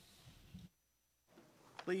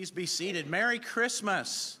Please be seated. Merry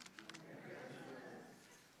Christmas.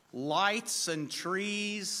 Lights and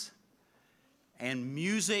trees and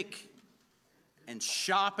music and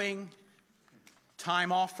shopping,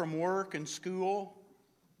 time off from work and school.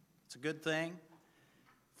 It's a good thing.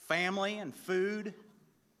 Family and food.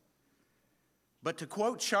 But to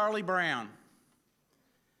quote Charlie Brown,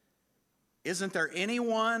 isn't there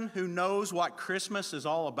anyone who knows what Christmas is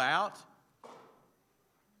all about?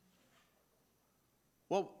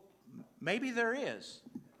 Well, maybe there is.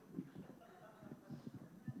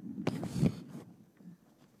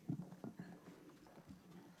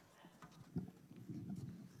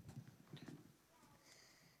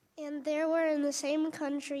 And there were in the same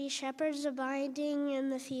country shepherds abiding in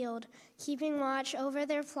the field, keeping watch over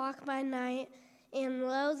their flock by night. And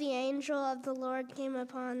lo, the angel of the Lord came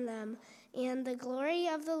upon them, and the glory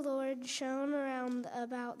of the Lord shone around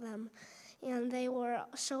about them, and they were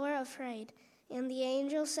sore afraid. And the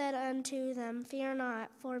angel said unto them, Fear not,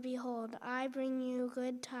 for behold, I bring you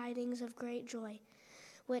good tidings of great joy,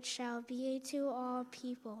 which shall be to all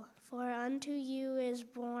people. For unto you is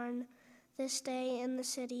born this day in the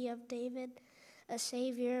city of David a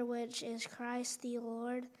Savior, which is Christ the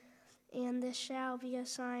Lord. And this shall be a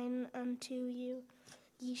sign unto you.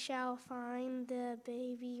 Ye shall find the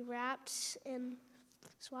baby wrapped in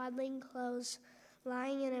swaddling clothes,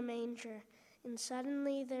 lying in a manger. And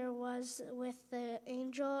suddenly there was with the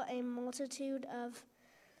angel a multitude of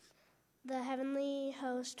the heavenly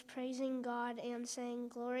host praising God and saying,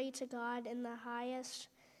 Glory to God in the highest,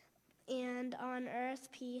 and on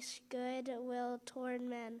earth peace, good will toward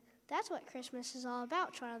men. That's what Christmas is all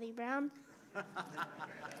about, Charlie Brown. Thank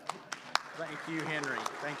you, Henry.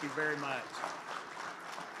 Thank you very much.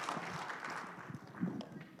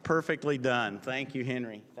 Perfectly done. Thank you,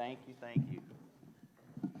 Henry. Thank you, thank you.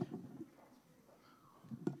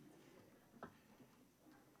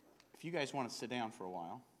 If you guys want to sit down for a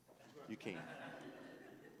while, you can.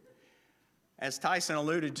 As Tyson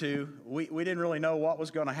alluded to, we didn't really know what was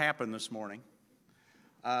going to happen this morning.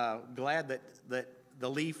 Glad that the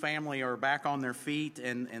Lee family are back on their feet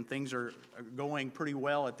and things are going pretty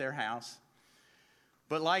well at their house.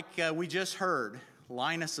 But like we just heard,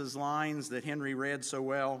 Linus's lines that Henry read so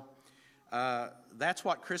well, that's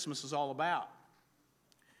what Christmas is all about.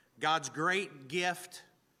 God's great gift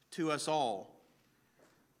to us all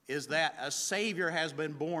is that a Savior has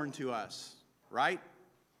been born to us, right?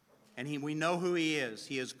 And we know who He is.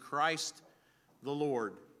 He is Christ the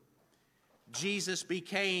Lord. Jesus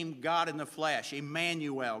became God in the flesh,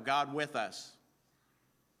 Emmanuel, God with us.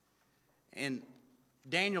 And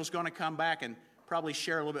Daniel's going to come back and probably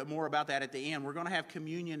share a little bit more about that at the end. We're going to have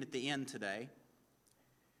communion at the end today.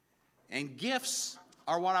 And gifts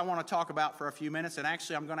are what I want to talk about for a few minutes. And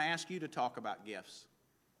actually, I'm going to ask you to talk about gifts.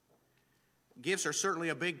 Gifts are certainly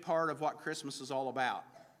a big part of what Christmas is all about.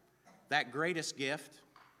 That greatest gift,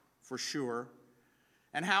 for sure.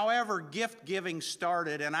 And however gift giving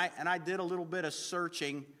started, and I did a little bit of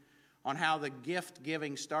searching on how the gift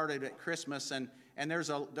giving started at Christmas, and there's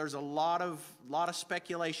a lot of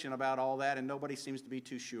speculation about all that, and nobody seems to be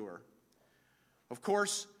too sure. Of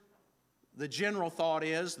course, the general thought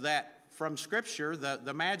is that from Scripture,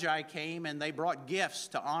 the Magi came and they brought gifts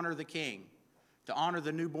to honor the King, to honor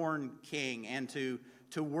the newborn King, and to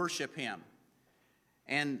worship Him.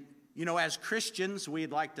 And you know, as Christians,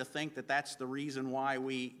 we'd like to think that that's the reason why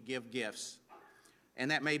we give gifts.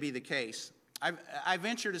 And that may be the case. I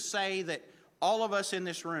venture to say that all of us in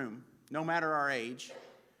this room, no matter our age,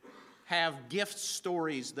 have gift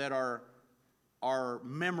stories that are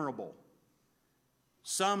memorable.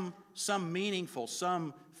 Some meaningful,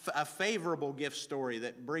 a favorable gift story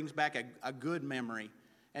that brings back a good memory.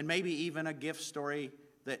 And maybe even a gift story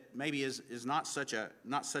that maybe is not such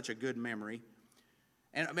a good memory.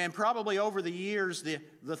 And probably over the years,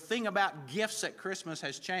 the thing about gifts at Christmas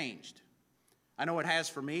has changed. I know it has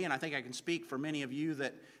for me, and I think I can speak for many of you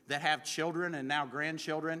that have children and now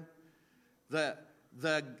grandchildren. The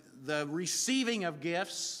receiving of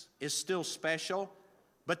gifts is still special,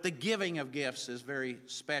 but the giving of gifts is very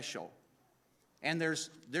special. And there's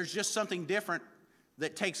just something different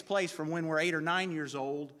that takes place from when we're 8 or 9 years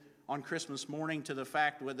old on Christmas morning to the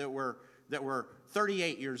fact that we're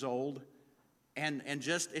 38 years old. And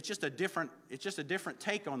it's just a different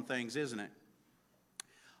take on things, isn't it?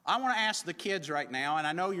 I want to ask the kids right now, and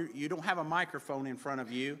I know you don't have a microphone in front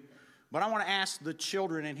of you, but I want to ask the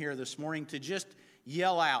children in here this morning to just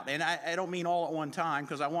yell out. And I don't mean all at one time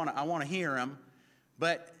because I want to hear them,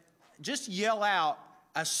 but just yell out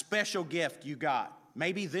a special gift you got.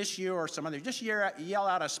 Maybe this year or some other. Just yell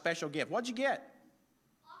out a special gift. What'd you get?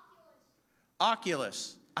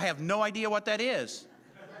 Oculus. I have no idea what that is.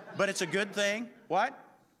 But it's a good thing. What?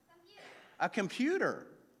 A computer.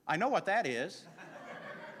 I know what that is.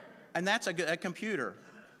 And that's a computer.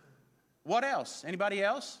 What else? Anybody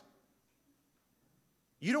else?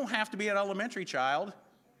 You don't have to be an elementary child.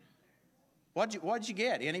 What'd you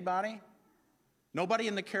get? Anybody? Nobody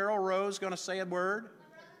in the carol row is going to say a word?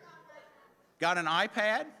 Got an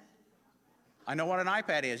iPad? I know what an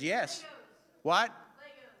iPad is. Yes. What?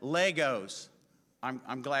 Legos.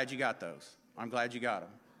 I'm glad you got those. I'm glad you got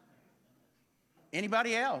them.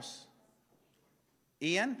 Anybody else?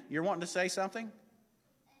 Ian, you're wanting to say something?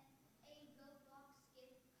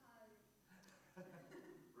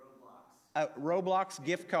 A Roblox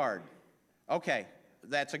gift card. Okay,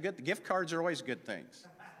 that's a good. Gift cards are always good things.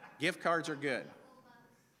 Gift cards are good.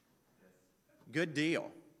 Good deal.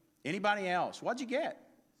 Anybody else? What'd you get?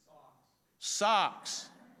 Socks.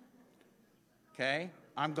 Okay,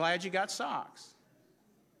 I'm glad you got socks.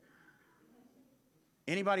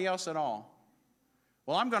 Anybody else at all?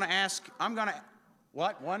 Well,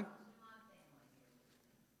 what? One?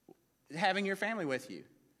 Having your family with you.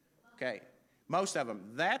 Okay. Most of them.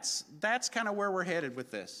 That's kind of where we're headed with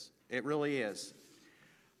this. It really is.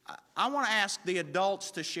 I want to ask the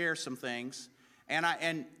adults to share some things. And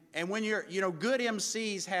when you're, good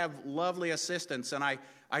MCs have lovely assistants. And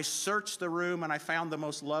I searched the room and I found the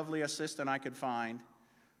most lovely assistant I could find.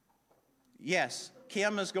 Yes,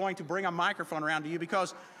 Kim is going to bring a microphone around to you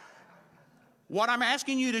because what I'm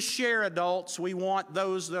asking you to share, adults, we want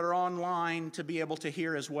those that are online to be able to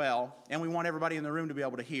hear as well. And we want everybody in the room to be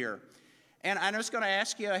able to hear. And I'm just going to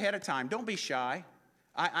ask you ahead of time, don't be shy.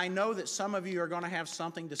 I know that some of you are going to have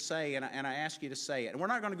something to say, and I ask you to say it. And we're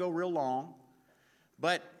not going to go real long,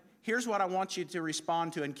 but here's what I want you to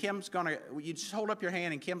respond to. And Kim's going to, you just hold up your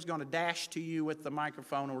hand, and Kim's going to dash to you with the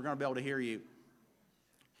microphone, and we're going to be able to hear you.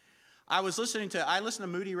 I listen to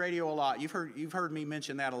Moody Radio a lot. You've heard me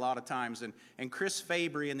mention that a lot of times. And Chris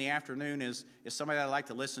Fabry in the afternoon is somebody that I like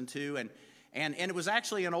to listen to. And it was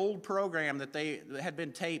actually an old program that had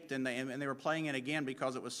been taped, and they were playing it again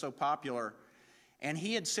because it was so popular. And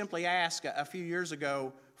he had simply asked a few years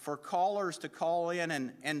ago for callers to call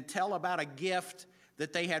in and tell about a gift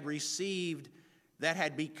that they had received that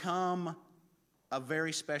had become a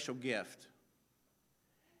very special gift.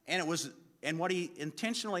 And what he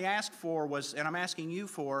intentionally asked for was, and I'm asking you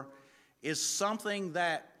for, is something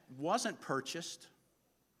that wasn't purchased,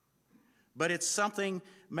 but it's something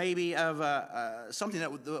maybe of something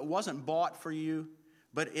that wasn't bought for you,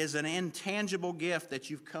 but is an intangible gift that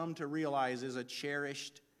you've come to realize is a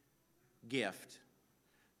cherished gift.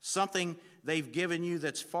 Something they've given you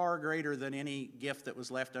that's far greater than any gift that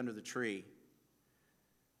was left under the tree.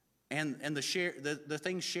 And the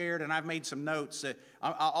things shared, and I've made some notes that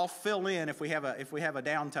I'll fill in if we have a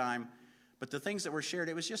downtime. But the things that were shared,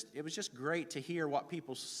 it was just great to hear what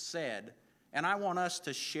people said, and I want us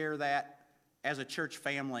to share that as a church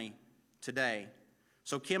family today.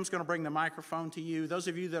 So Kim's going to bring the microphone to you. Those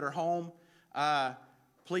of you that are home,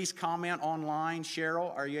 please comment online.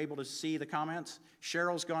 Cheryl, are you able to see the comments?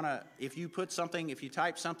 Cheryl's going to, if you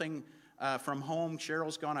type something from home,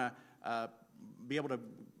 Cheryl's going to be able to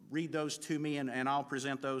read those to me, and I'll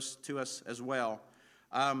present those to us as well.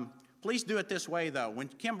 Please do it this way, though. When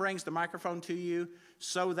Kim brings the microphone to you,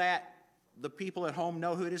 so that the people at home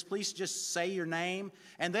know who it is, please just say your name.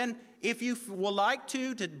 And then if you would like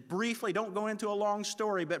to briefly, don't go into a long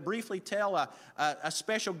story, but briefly tell a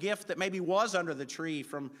special gift that maybe was under the tree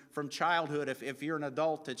from childhood if you're an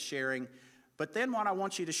adult that's sharing. But then what I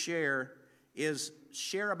want you to share is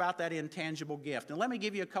share about that intangible gift. And let me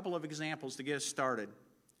give you a couple of examples to get us started.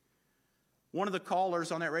 One of the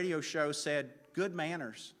callers on that radio show said, good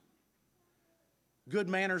manners. Good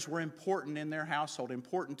manners were important in their household,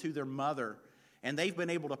 important to their mother. And they've been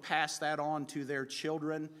able to pass that on to their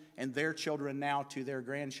children, and their children now to their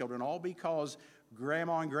grandchildren, all because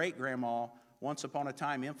grandma and great-grandma once upon a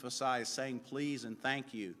time emphasized saying please and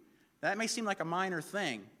thank you. That may seem like a minor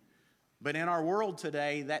thing, but in our world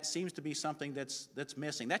today, that seems to be something that's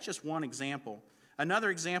missing. That's just one example.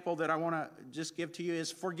 Another example that I want to just give to you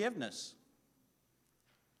is forgiveness.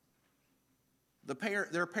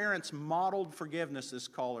 Their parents modeled forgiveness, this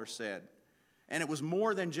caller said. And it was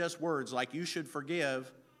more than just words like, you should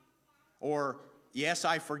forgive, or, yes,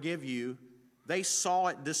 I forgive you. They saw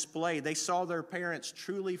it displayed. They saw their parents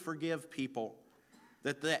truly forgive people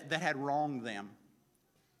that had wronged them,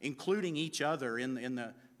 including each other in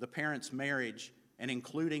the parents' marriage, and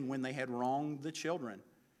including when they had wronged the children.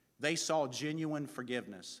 They saw genuine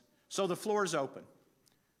forgiveness. So the floor is open.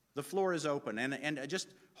 The floor is open. And just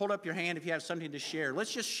hold up your hand if you have something to share.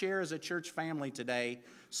 Let's just share as a church family today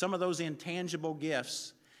some of those intangible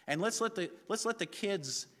gifts. And let's let the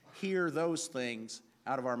kids hear those things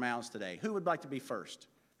out of our mouths today. Who would like to be first?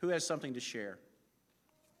 Who has something to share?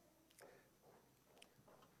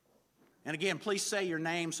 And again, please say your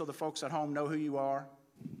name so the folks at home know who you are.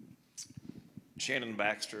 Shannon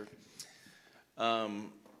Baxter.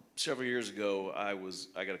 Several years ago,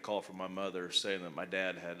 I got a call from my mother saying that my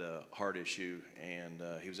dad had a heart issue, and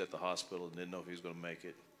he was at the hospital and didn't know if he was going to make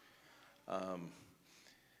it.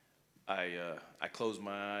 I closed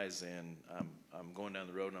my eyes, and I'm going down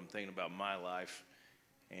the road, and I'm thinking about my life,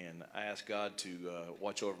 and I asked God to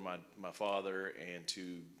watch over my father and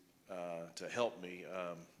to help me,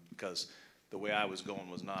 because the way I was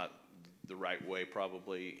going was not the right way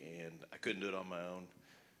probably, and I couldn't do it on my own.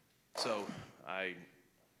 So I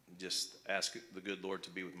just asked the good Lord to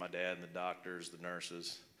be with my dad and the doctors, the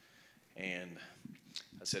nurses, and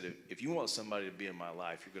I said, if you want somebody to be in my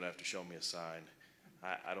life, you're going to have to show me a sign.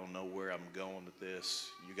 I don't know where I'm going with this.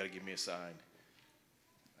 You got to give me a sign.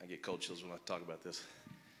 I get cold chills when I talk about this.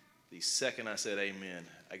 The second I said amen,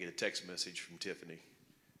 I get a text message from Tiffany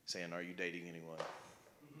saying, are you dating anyone?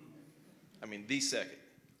 I mean, the second.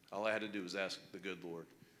 All I had to do was ask the good Lord.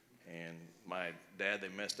 And my dad, they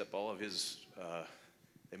messed up all of his,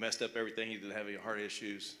 they messed up everything. He didn't have any heart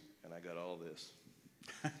issues, and I got all this.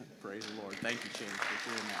 Praise the Lord. Thank you, Shane, for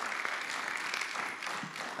doing that.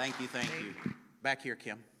 Thank you. Back here,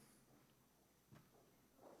 Kim.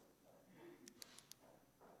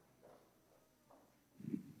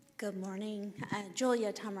 Good morning.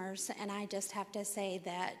 Julia Tummers, and I just have to say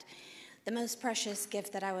that the most precious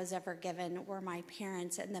gift that I was ever given were my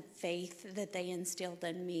parents and the faith that they instilled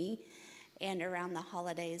in me, and around the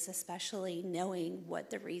holidays, especially knowing what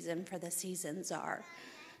the reason for the seasons are.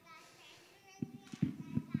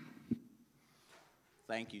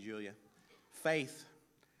 Thank you, Julia. Faith.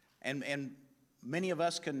 And many of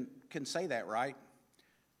us can say that, right?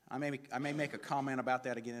 I may make a comment about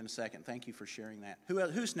that again in a second. Thank you for sharing that.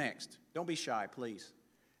 Who's next? Don't be shy, please.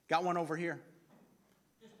 Got one over here?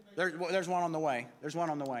 There's one on the way. There's one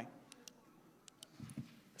on the way.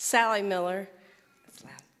 Sally Miller. That's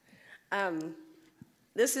loud.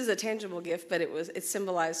 This is a tangible gift, but it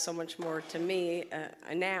symbolized so much more to me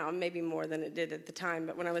now, maybe more than it did at the time.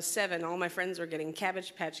 But when I was 7, all my friends were getting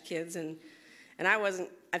Cabbage Patch Kids, and I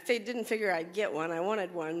didn't figure I'd get one. I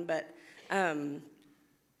wanted one, but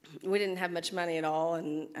we didn't have much money at all,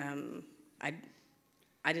 and I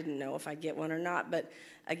didn't know if I'd get one or not. But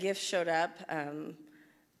a gift showed up.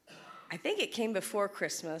 I think it came before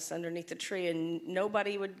Christmas underneath the tree, and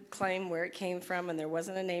nobody would claim where it came from, and there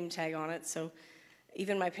wasn't a name tag on it. So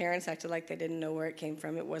even my parents acted like they didn't know where it came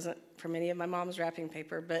from. It wasn't from any of my mom's wrapping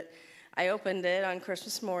paper, but I opened it on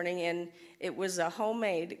Christmas morning, and it was a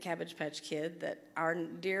homemade Cabbage Patch Kid that our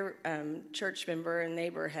dear church member and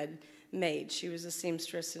neighbor had made. She was a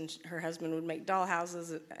seamstress, and her husband would make doll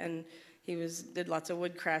houses, and he did lots of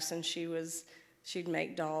wood crafts, and she'd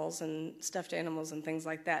make dolls and stuffed animals and things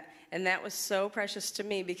like that. And that was so precious to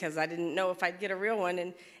me because I didn't know if I'd get a real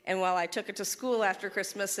one. And while I took it to school after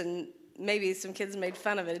Christmas and maybe some kids made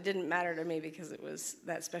fun of it, it didn't matter to me because it was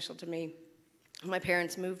that special to me. My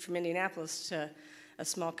parents moved from Indianapolis to a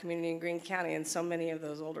small community in Greene County, and so many of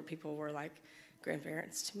those older people were like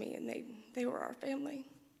grandparents to me, and they were our family.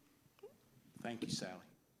 Thank you, Sally.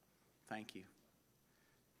 Thank you.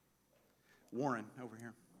 Warren, over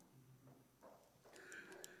here.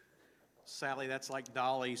 Sally, that's like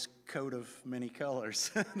Dolly's coat of many colors.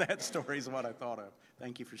 That story is what I thought of.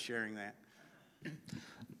 Thank you for sharing that.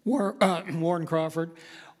 Warren Crawford.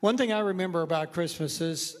 One thing I remember about Christmas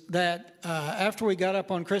is that after we got up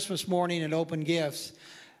on Christmas morning and opened gifts,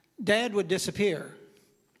 Dad would disappear.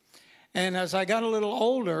 And as I got a little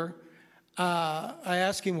older, I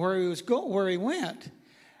asked him where he went.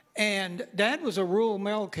 And Dad was a rural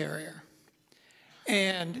mail carrier.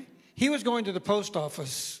 And he was going to the post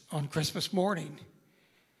office on Christmas morning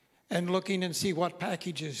and looking and see what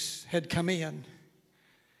packages had come in.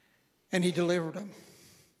 And he delivered them.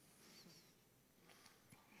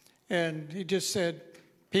 And he just said,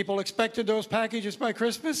 people expected those packages by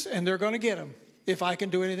Christmas, and they're going to get them if I can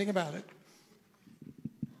do anything about it.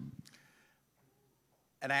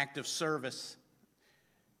 An act of service.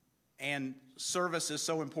 And service is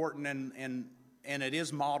so important, and it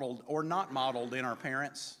is modeled or not modeled in our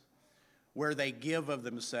parents, where they give of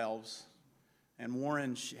themselves. And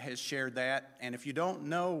Warren has shared that. And if you don't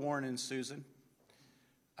know Warren and Susan,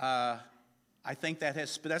 I think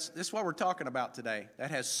that's what we're talking about today.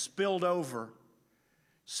 That has spilled over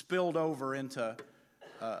into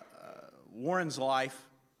Warren's life,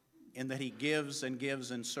 in that he gives and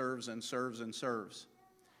gives and serves and serves and serves.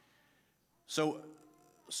 So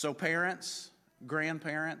parents,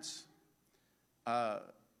 grandparents,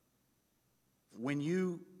 when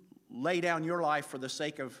you lay down your life for the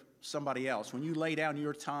sake of somebody else, when you lay down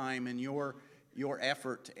your time and your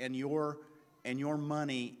effort and your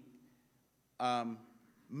money,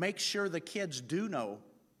 make sure the kids do know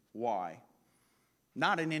why.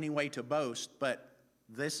 Not in any way to boast, but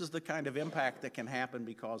this is the kind of impact that can happen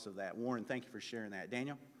because of that. Warren, thank you for sharing that.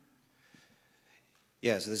 Daniel?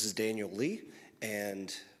 Yeah, so this is Daniel Lee,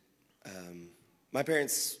 and my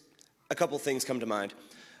parents, a couple things come to mind.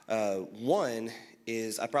 One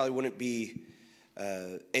is I probably wouldn't be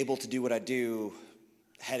able to do what I do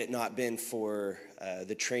had it not been for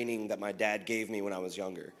the training that my dad gave me when I was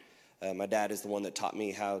younger. My dad is the one that taught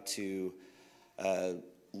me how to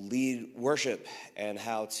lead worship and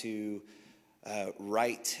how to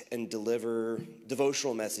write and deliver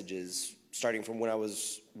devotional messages starting from when I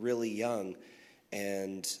was really young,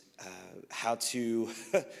 and how to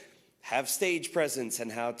have stage presence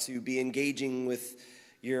and how to be engaging with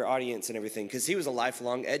your audience and everything, because he was a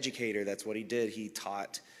lifelong educator. That's what he did. He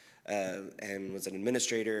taught and was an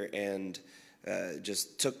administrator, and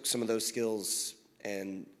just took some of those skills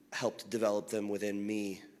and helped develop them within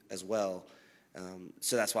me as well.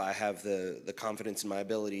 So that's why I have the confidence in my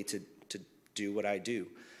ability to do what I do.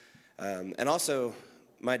 And also,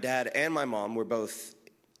 my dad and my mom were both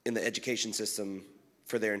in the education system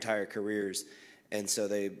for their entire careers, and so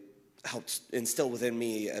they helped instill within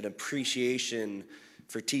me an appreciation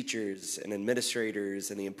for teachers and administrators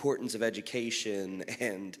and the importance of education,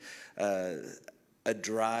 and a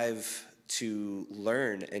drive to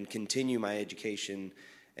learn and continue my education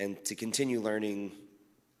and to continue learning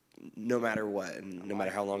no matter what and no matter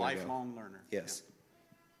how long I go. Lifelong learner. Yes.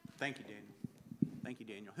 Yeah. Thank you, Daniel. Thank you,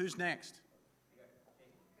 Daniel. Who's next?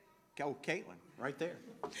 Oh, Caitlin, right there.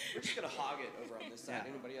 We're just going to hog it over on this side.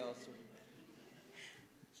 Yeah. Anybody else?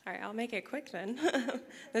 Sorry, I'll make it quick then.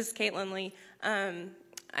 This is Caitlin Lee.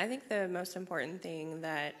 I think the most important thing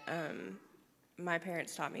that my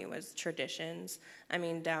parents taught me was traditions. I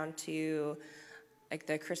mean, down to like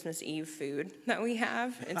the Christmas Eve food that we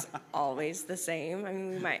have. It's always the same. I mean,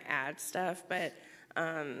 we might add stuff, but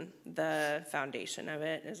the foundation of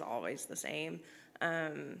it is always the same.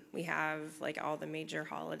 We have like all the major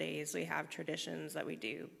holidays. We have traditions that we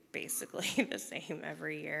do basically the same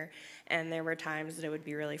every year. And there were times that it would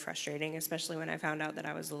be really frustrating, especially when I found out that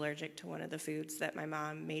I was allergic to one of the foods that my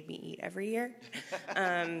mom made me eat every year.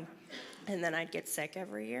 And then I'd get sick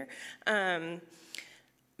every year.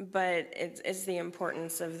 But it's the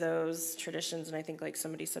importance of those traditions, and I think like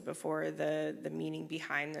somebody said before, the meaning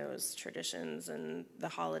behind those traditions and the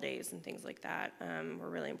holidays and things like that were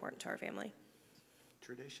really important to our family.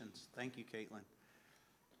 Traditions. Thank you, Caitlin.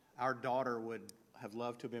 Our daughter would have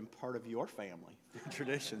loved to have been part of your family, for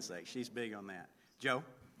tradition's sake. She's big on that. Joe?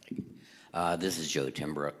 This is Joe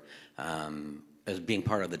Timbrook. As being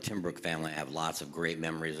part of the Timbrook family, I have lots of great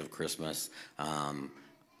memories of Christmas.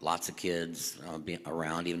 Lots of kids being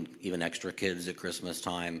around, even extra kids at Christmas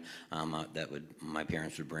time that my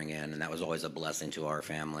parents would bring in, and that was always a blessing to our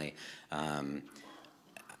family.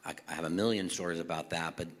 I have a million stories about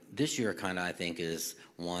that, but this year kind of I think is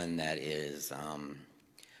one that is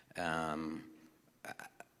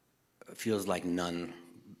feels like none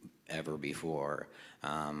ever before.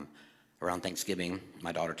 Around Thanksgiving,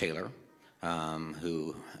 my daughter Taylor,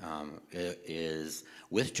 who is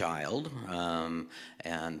with child,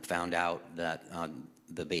 and found out that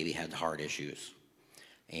the baby had heart issues,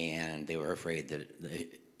 and they were afraid that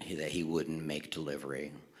he wouldn't make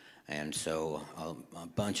delivery. And so a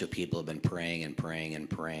bunch of people have been praying and praying and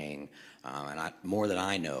praying, and more than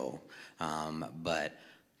I know. But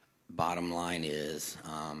bottom line is,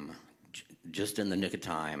 just in the nick of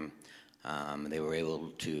time, they were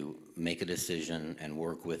able to make a decision and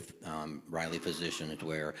work with Riley Physicians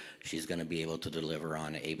where she's going to be able to deliver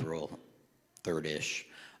on April 3rd-ish.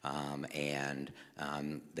 And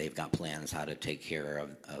they've got plans how to take care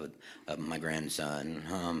of my grandson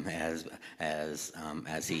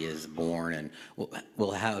as he is born, and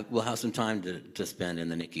we'll have some time to spend in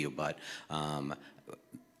the NICU. But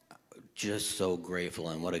just so grateful,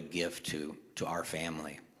 and what a gift to our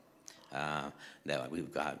family that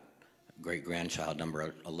we've got great grandchild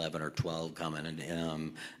number 11 or 12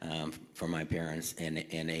 coming from my parents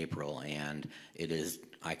in April, and it has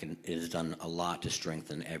done a lot to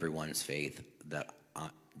strengthen everyone's faith that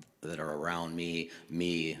are around me,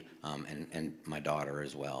 and my daughter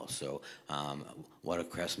as well. So, what a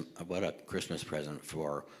Christmas present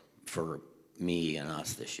for me and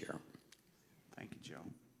us this year. Thank you, Joe.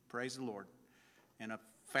 Praise the Lord. And a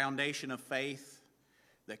foundation of faith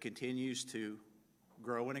that continues to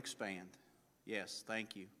grow and expand. Yes,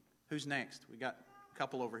 thank you. Who's next? We got a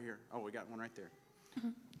couple over here. Oh, we got one right there.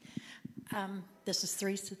 This is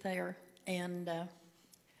Theresa Thayer, and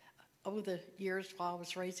over the years while I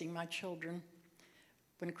was raising my children,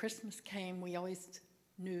 when Christmas came, we always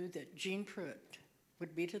knew that Jean Pruitt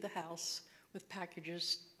would be to the house with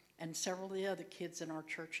packages, and several of the other kids in our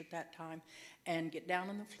church at that time, and get down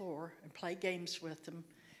on the floor and play games with them,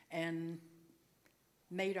 and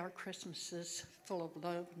made our Christmases full of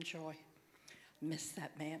love and joy. Miss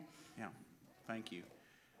that man. Yeah, thank you.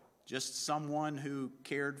 Just someone who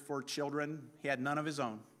cared for children. He had none of his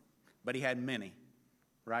own, but he had many,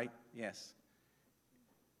 right? Yes.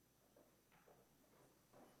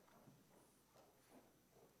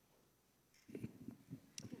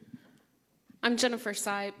 I'm Jennifer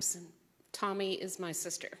Sipes, and Tommy is my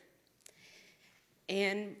sister.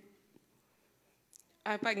 And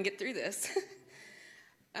I hope I can get through this.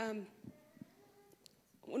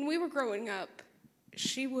 When we were growing up,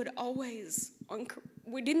 she would always,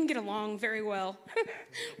 we didn't get along very well.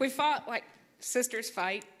 We fought like sisters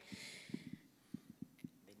fight.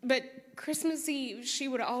 But Christmas Eve, she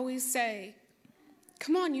would always say,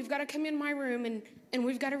 come on, you've got to come in my room and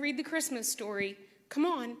we've got to read the Christmas story. Come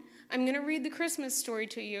on, I'm going to read the Christmas story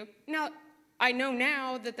to you. Now, I know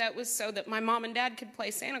now that that was so that my mom and dad could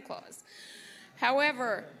play Santa Claus.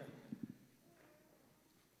 However,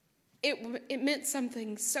 it meant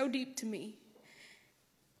something so deep to me.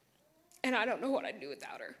 And I don't know what I'd do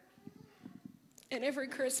without her. And every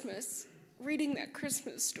Christmas, reading that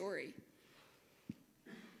Christmas story,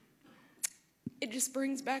 it just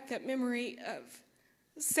brings back that memory of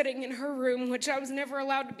sitting in her room, which I was never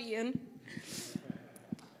allowed to be in.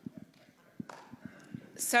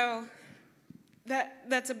 So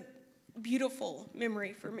that's a beautiful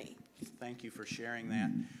memory for me. Thank you for sharing that.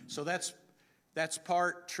 So that's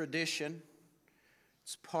part tradition.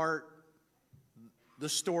 It's part the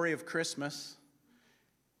story of Christmas.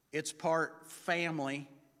 It's part family.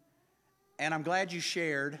 And I'm glad you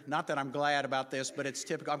shared, not that I'm glad about this, but it's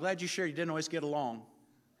typical. I'm glad you shared you didn't always get along.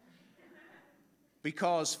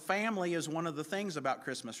 Because family is one of the things about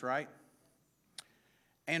Christmas, right?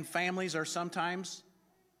 And families are sometimes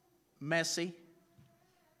messy.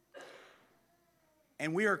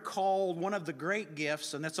 And we are called, one of the great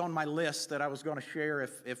gifts, and that's on my list that I was going to share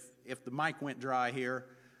if the mic went dry here.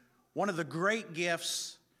 One of the great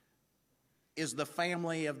gifts is the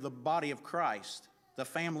family of the body of Christ, the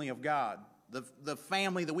family of God, the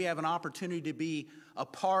family that we have an opportunity to be a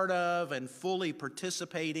part of and fully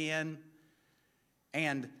participate in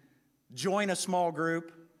and join a small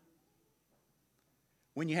group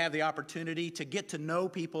when you have the opportunity to get to know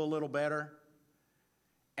people a little better.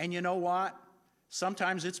 And you know what?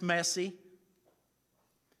 Sometimes it's messy,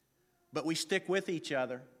 but we stick with each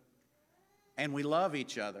other and we love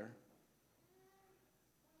each other.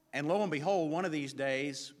 And lo and behold, one of these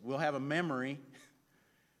days, we'll have a memory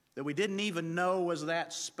that we didn't even know was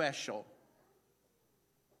that special.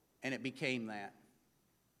 And it became that.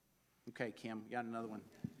 Okay, Kim, you got another one?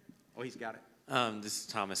 Oh, he's got it. This is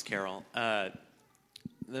Thomas Carroll.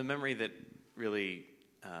 The memory that really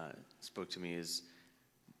spoke to me is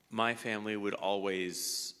my family would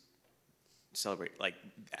always celebrate, like,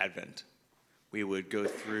 Advent. We would go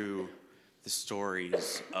through the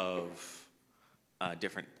stories of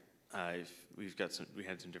different, we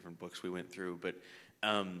had some different books we went through, but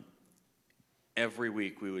every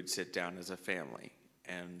week we would sit down as a family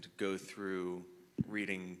and go through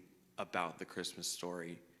reading about the Christmas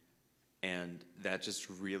story, and that just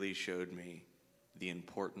really showed me the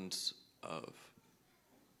importance of,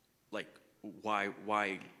 like, why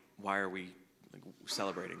are we, like,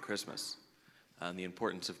 celebrating Christmas, the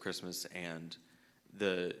importance of Christmas, and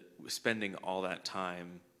the spending all that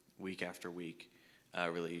time week after week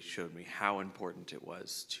really showed me how important it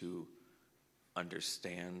was to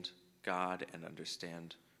understand God and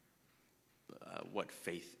understand what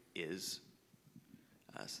faith is.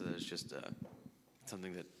 So there's just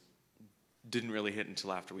something that didn't really hit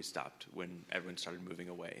until after we stopped, when everyone started moving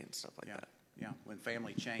away and stuff like that. Yeah, when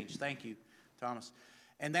family changed. Thank you, Thomas.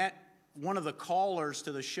 And that, one of the callers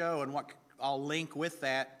to the show, and what I'll link with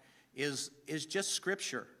that, is just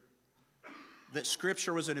Scripture. That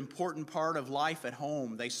Scripture was an important part of life at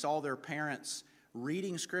home. They saw their parents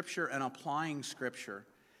reading Scripture and applying Scripture.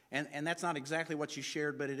 And that's not exactly what you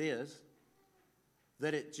shared, but it is.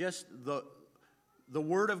 That it just, the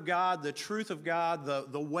Word of God, the truth of God,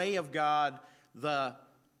 the way of God, the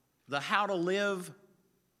how to live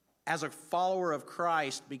as a follower of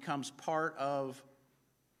Christ becomes part of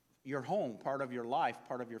your home, part of your life,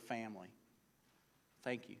 part of your family.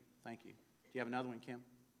 Thank you. Thank you. Do you have another one, Kim?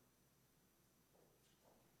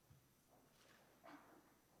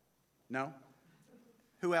 No?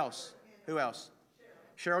 Who else? Who else?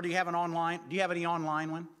 Cheryl, do you have an online? Do you have any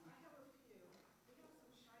online one?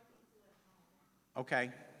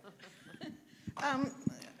 Okay.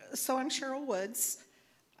 So I'm Cheryl Woods,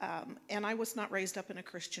 and I was not raised up in a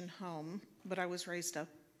Christian home, but I was raised up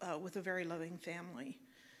with a very loving family.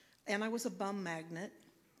 And I was a bum magnet,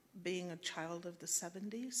 being a child of the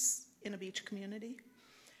 70s in a beach community.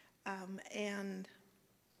 And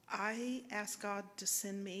I asked God to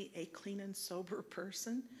send me a clean and sober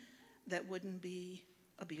person that wouldn't be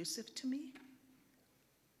abusive to me.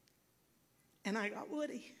 And I got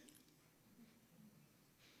Woody.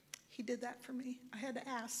 He did that for me. I had to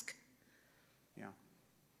ask. Yeah.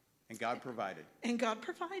 And God provided. And God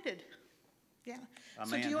provided. Yeah. A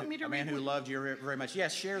So do you want me to read man who one? loved you very much.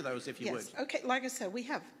 Yes, share those if you would. Yes. Okay, like I said, we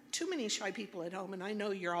have too many shy people at home, and I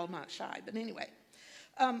know you're all not shy. But anyway,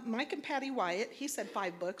 Mike and Patty Wyatt, he said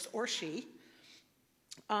 5 books, or she.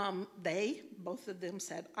 Both of them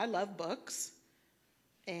said, I love books.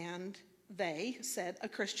 And they said, a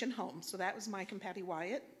Christian home. So that was Mike and Patty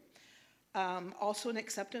Wyatt. Also an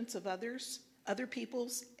acceptance of others, other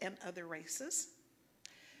peoples, and other races.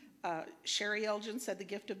 Sherry Elgin said the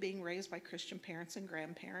gift of being raised by Christian parents and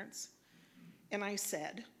grandparents. And I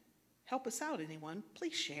said, help us out, anyone.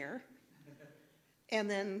 Please share. And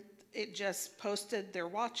then it just posted, they're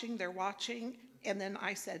watching. And then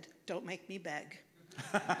I said, don't make me beg.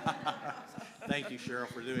 Thank you, Cheryl,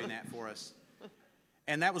 for doing that for us.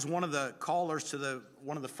 And that was one of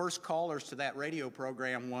the first callers to that radio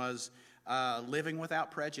program was Living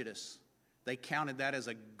Without Prejudice. They counted that as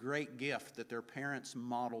a great gift that their parents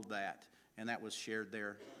modeled that, and that was shared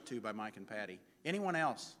there too by Mike and Patty. Anyone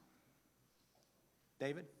else?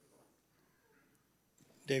 David?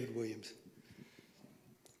 David Williams.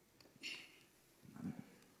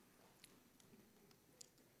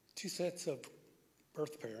 Two sets of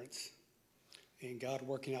birth parents and God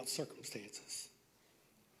working out circumstances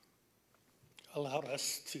allowed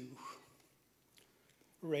us to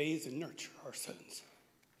raise and nurture our sons.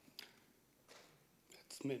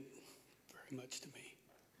 That's meant very much to me.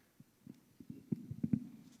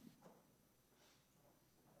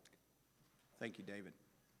 Thank you, David.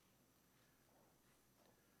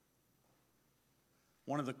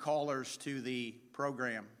 One of the callers to the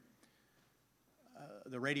program,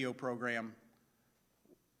 the radio program,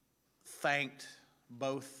 thanked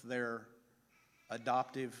both their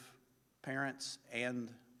adoptive parents and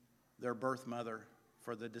their birth mother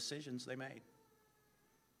for the decisions they made.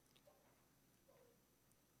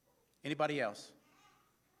 Anybody else?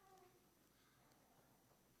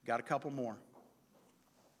 Got a couple more.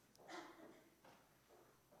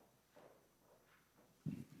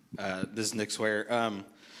 This is Nick Swear.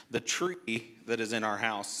 The tree that is in our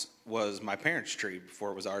house was my parents' tree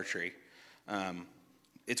before it was our tree.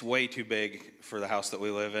 It's way too big for the house that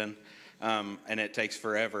we live in, and it takes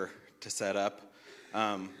forever to set up.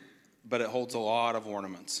 But it holds a lot of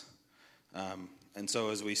ornaments. And so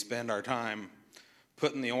as we spend our time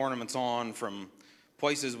putting the ornaments on from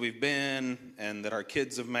places we've been and that our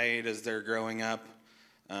kids have made as they're growing up,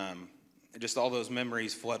 just all those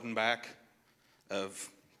memories flooding back of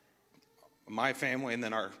my family and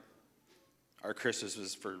then our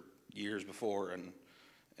Christmases for years before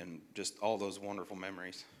and just all those wonderful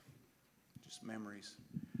memories. Just memories.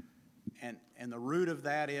 And the root of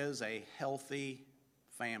that is a healthy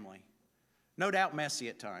family. No doubt messy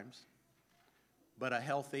at times, but a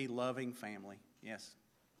healthy, loving family. Yes.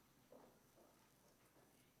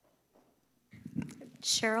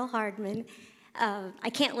 Cheryl Hardman.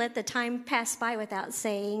 I can't let the time pass by without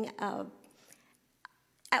saying,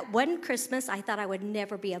 at one Christmas, I thought I would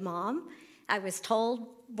never be a mom. I was told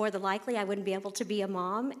more than likely I wouldn't be able to be a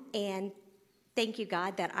mom, and thank you,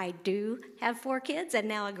 God, that I do have 4 kids and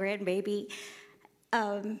now a grandbaby.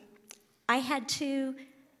 I had to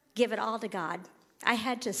give it all to God. I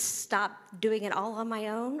had to stop doing it all on my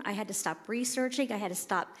own. I had to stop researching. I had to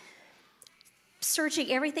stop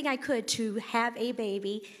searching everything I could to have a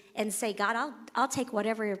baby and say, God, I'll take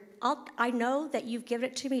whatever. I know that you've given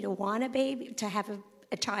it to me to want a baby, to have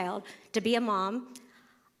a child, to be a mom.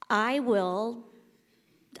 I'll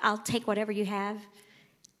take whatever you have.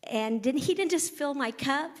 And he didn't just fill my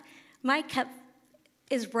cup. My cup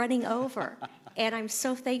is running over. And I'm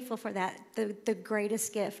so thankful for that, the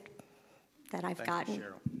greatest gift that I've gotten. Thank you,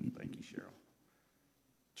 Cheryl. Thank you, Cheryl.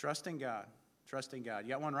 Trusting God. Trusting God. You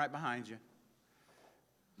got one right behind you.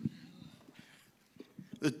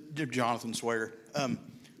 Jonathan Swear.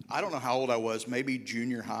 I don't know how old I was, maybe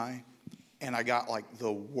junior high, and I got like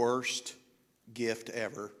the worst gift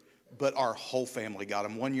ever, but our whole family got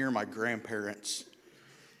them. One year my grandparents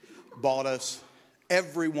bought us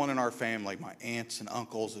everyone in our family, my aunts and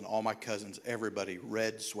uncles and all my cousins, everybody,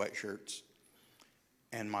 red sweatshirts.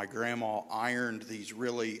 And my grandma ironed these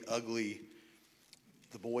really ugly,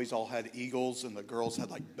 the boys all had eagles and the girls had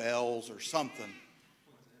like bells or something.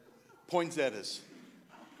 Poinsettias.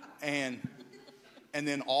 And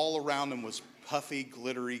then all around them was puffy,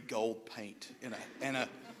 glittery gold paint.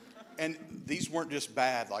 And these weren't just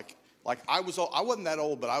bad. Like I wasn't that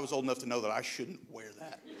old, but I was old enough to know that I shouldn't wear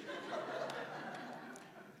that.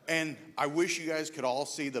 And I wish you guys could all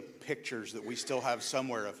see the pictures that we still have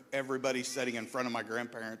somewhere of everybody sitting in front of my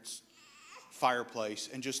grandparents' fireplace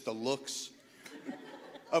and just the looks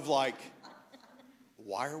of like,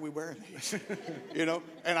 why are we wearing these? You know?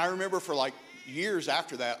 And I remember for like years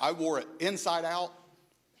after that, I wore it inside out,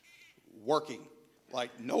 working.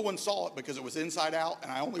 Like no one saw it because it was inside out,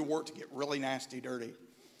 and I only wore it to get really nasty dirty.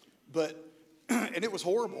 But, and it was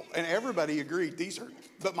horrible. And everybody agreed,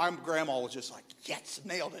 but my grandma was just like, yes,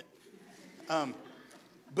 nailed it.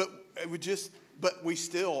 But we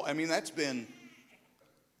still, I mean, that's been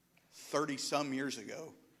 30 some years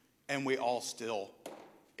ago. And we all still,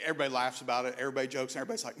 everybody laughs about it. Everybody jokes. And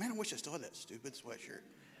everybody's like, man, I wish I still had that stupid sweatshirt.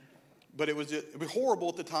 But it was horrible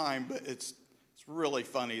at the time, but it's really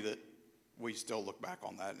funny that we still look back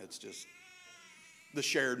on that. And it's just the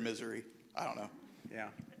shared misery. I don't know. Yeah.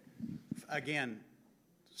 Again,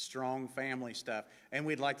 strong family stuff. And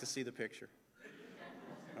we'd like to see the picture.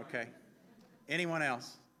 Okay. Anyone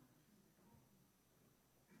else?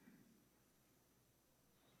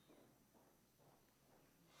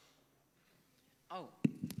 Oh,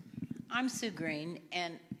 I'm Sue Green,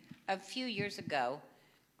 and a few years ago,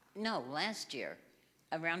 last year,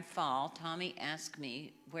 around fall, Tommy asked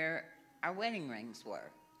me where our wedding rings were.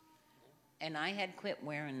 And I had quit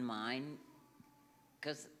wearing mine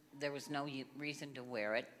because there was no reason to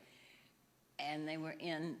wear it. And they were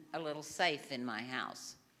in a little safe in my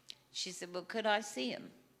house. She said, well, could I see them?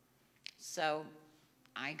 So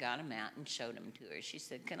I got them out and showed them to her. She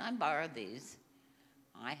said, can I borrow these?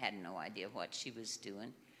 I had no idea what she was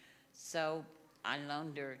doing. So I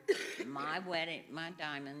loaned her my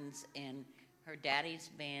diamonds and her daddy's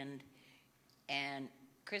band. And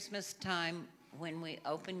Christmas time, when we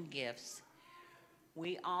opened gifts,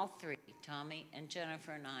 we all three, Tommy and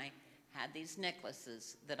Jennifer and I, had these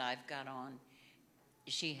necklaces that I've got on.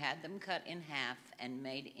 She had them cut in half and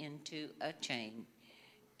made into a chain.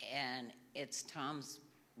 And it's Tom's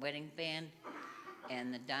wedding band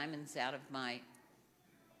and the diamonds out of my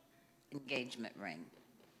engagement ring.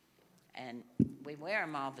 And we wear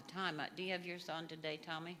them all the time. Do you have yours on today,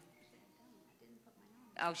 Tommy?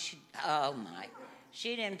 Oh my.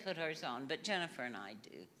 She didn't put hers on, but Jennifer and I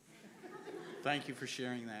do. Thank you for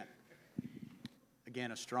sharing that.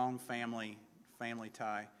 Again, a strong family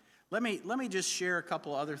tie. Let me just share a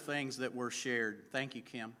couple other things that were shared. Thank you,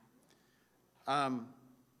 Kim.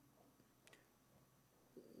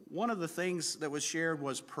 One of the things that was shared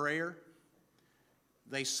was prayer.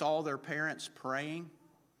 They saw their parents praying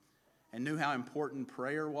and knew how important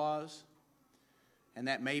prayer was. And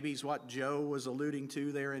that maybe is what Joe was alluding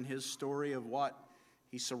to there in his story of what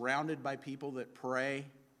he's surrounded by people that pray.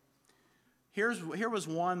 Here was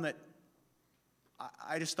one that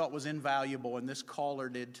I just thought was invaluable, and this caller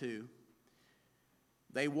did too.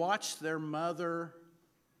 They watched their mother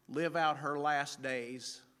live out her last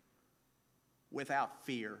days without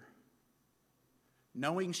fear,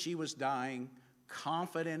 knowing she was dying,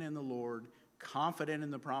 confident in the Lord, confident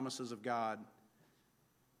in the promises of God.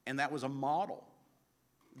 And that was a model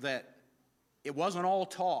that it wasn't all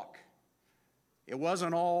talk. It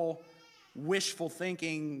wasn't all wishful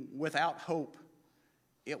thinking without hope.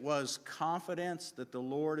 It was confidence that the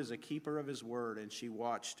Lord is a keeper of his word, and she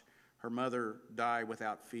watched her mother die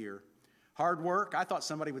without fear. Hard work, I thought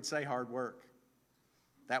somebody would say hard work.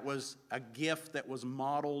 That was a gift that was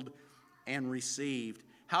modeled and received.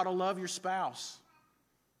 How to love your spouse.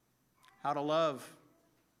 How to love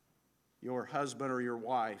your husband or your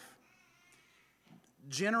wife.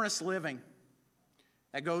 Generous living.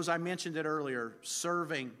 That goes, I mentioned it earlier,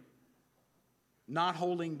 serving, not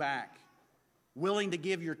holding back, willing to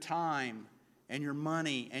give your time and your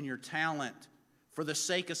money and your talent for the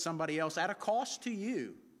sake of somebody else at a cost to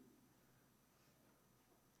you.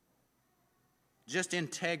 Just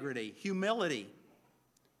integrity, humility.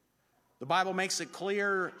 The Bible makes it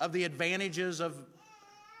clear of the advantages of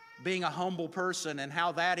being a humble person and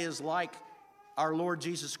how that is like our Lord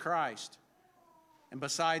Jesus Christ. And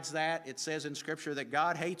besides that, it says in Scripture that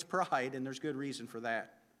God hates pride, and there's good reason for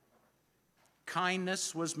that.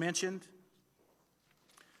 Kindness was mentioned.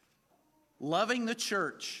 Loving the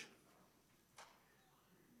church.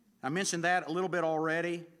 I mentioned that a little bit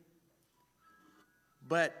already.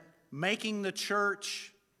 but making the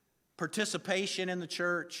church, participation in the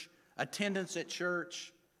church, attendance at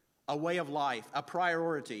church, a way of life, a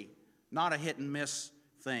priority, not a hit and miss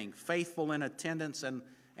thing. Faithful in attendance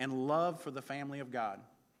and love for the family of God.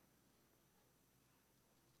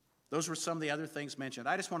 Those were some of the other things mentioned.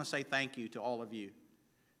 I just want to say thank you to all of you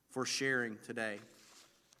for sharing today.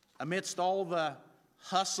 Amidst all the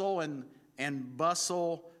hustle and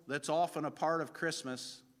bustle that's often a part of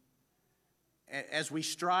Christmas, as we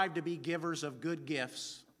strive to be givers of good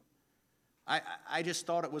gifts, I just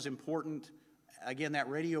thought it was important. Again, that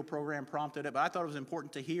radio program prompted it, but I thought it was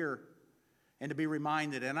important to hear and to be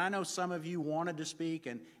reminded. And I know some of you wanted to speak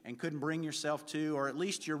and couldn't bring yourself to, or at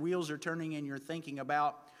least your wheels are turning and you're thinking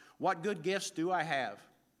about, what good gifts do I have?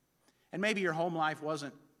 And maybe your home life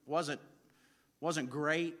wasn't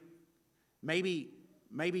great.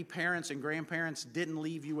 Maybe parents and grandparents didn't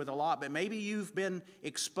leave you with a lot, but maybe you've been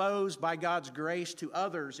exposed by God's grace to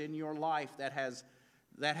others in your life that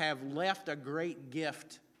have left a great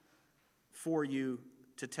gift for you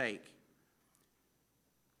to take.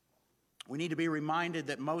 We need to be reminded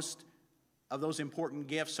that most of those important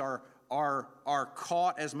gifts are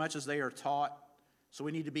caught as much as they are taught. So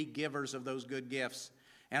we need to be givers of those good gifts.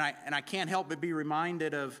 And I can't help but be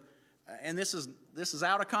reminded of, and this is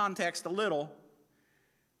out of context a little,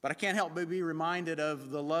 but I can't help but be reminded of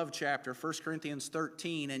the love chapter, 1 Corinthians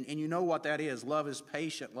 13, and you know what that is. Love is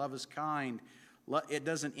patient, love is kind. It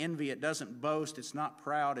doesn't envy, it doesn't boast, it's not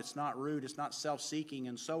proud, it's not rude, it's not self-seeking,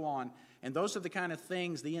 and so on. And those are the kind of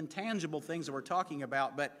things, the intangible things that we're talking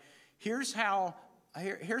about. But here's how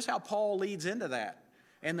Paul leads into that.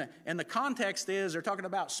 And the context is they're talking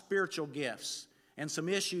about spiritual gifts and some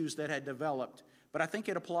issues that had developed. But I think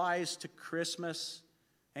it applies to Christmas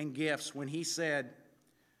and gifts when he said,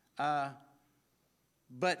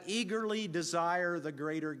 but eagerly desire the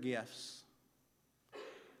greater gifts.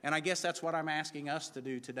 And I guess that's what I'm asking us to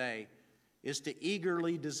do today, is to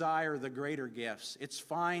eagerly desire the greater gifts. It's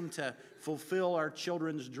fine to fulfill our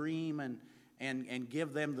children's dream and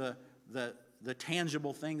give them the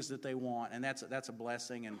tangible things that they want, and that's a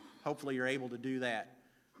blessing, and hopefully you're able to do that.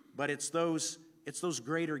 But it's those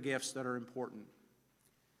greater gifts that are important.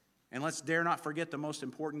 And let's dare not forget the most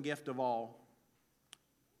important gift of all.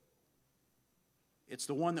 It's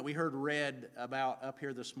the one that we heard read about up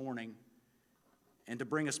here this morning. And to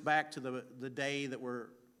bring us back to the day that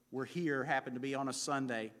we're here, happened to be on a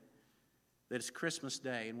Sunday, that it's Christmas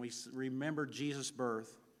Day, and we remember Jesus'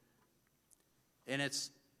 birth. And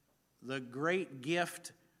it's the great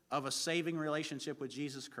gift of a saving relationship with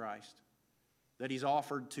Jesus Christ that he's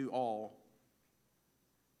offered to all.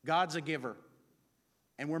 God's a giver,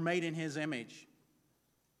 and we're made in his image.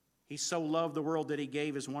 He so loved the world that he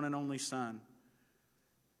gave his one and only Son.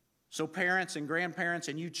 So parents and grandparents,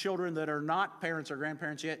 and you children that are not parents or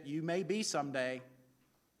grandparents yet, you may be someday,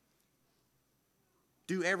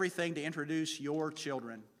 do everything to introduce your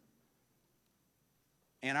children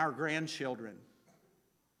and our grandchildren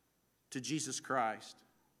to Jesus Christ,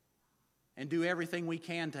 and do everything we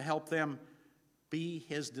can to help them be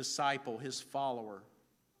his disciple, his follower.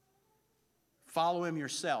 Follow him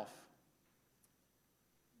yourself.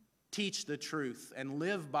 Teach the truth and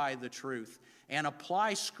live by the truth, and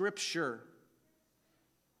apply Scripture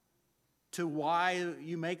to why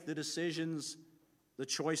you make the decisions, the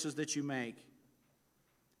choices that you make.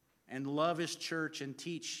 And love his church and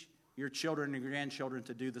teach your children and grandchildren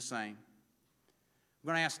to do the same. I'm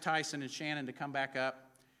going to ask Tyson and Shannon to come back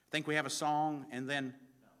up. I think we have a song, and then...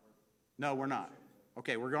 No, we're not.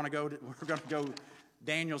 Okay, we're going to go...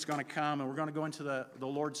 Daniel's going to come, and we're going to go into the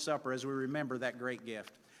Lord's Supper as we remember that great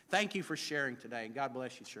gift. Thank you for sharing today, and God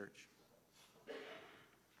bless you, church.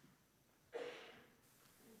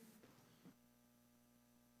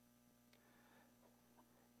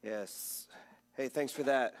 Yes. Hey, thanks for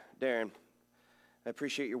that, Darrin. I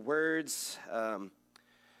appreciate your words. I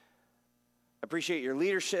appreciate your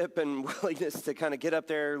leadership and willingness to kind of get up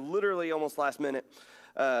there literally almost last minute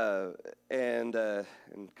and kind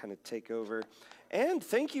of take over. And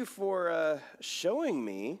thank you for showing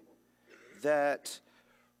me that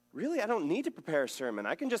really I don't need to prepare a sermon.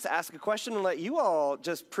 I can just ask a question and let you all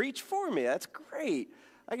just preach for me. That's great.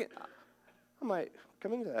 I might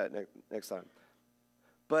come into that next time.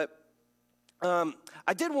 But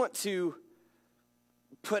I did want to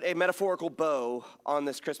put a metaphorical bow on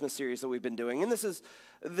this Christmas series that we've been doing. And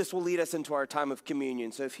this will lead us into our time of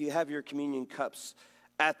communion. So if you have your communion cups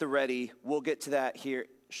at the ready, we'll get to that here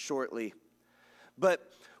shortly.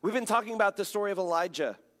 But we've been talking about the story of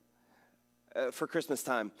Elijah for Christmas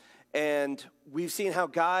time. And we've seen how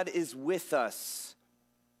God is with us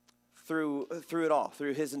through it all,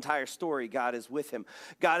 through his entire story. God is with him.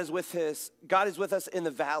 God is with us in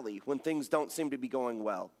the valley when things don't seem to be going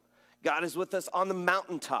well. God is with us on the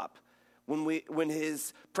mountaintop when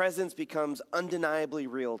his presence becomes undeniably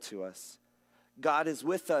real to us. God is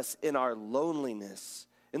with us in our loneliness,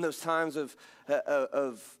 in those times of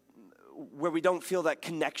where we don't feel that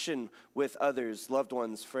connection with others, loved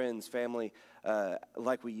ones, friends, family,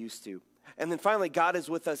 like we used to. And then finally, God is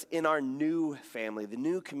with us in our new family, the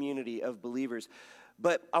new community of believers.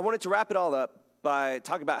 But I wanted to wrap it all up by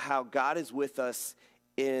talking about how God is with us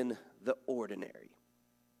in the ordinary.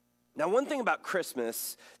 Now, one thing about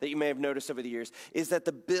Christmas that you may have noticed over the years is that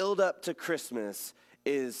the build up to Christmas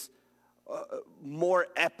is more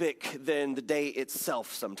epic than the day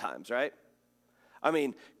itself sometimes, right? I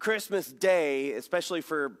mean, Christmas Day, especially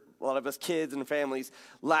for a lot of us kids and families,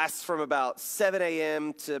 lasts from about 7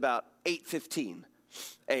 a.m. to about 8:15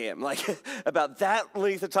 a.m. Like about that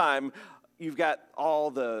length of time. You've got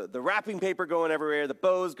all the wrapping paper going everywhere, the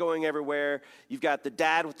bows going everywhere. You've got the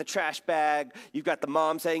dad with the trash bag. You've got the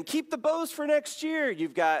mom saying, keep the bows for next year.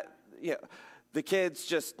 You've got the kids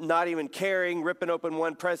just not even caring, ripping open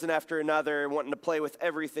one present after another, wanting to play with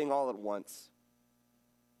everything all at once.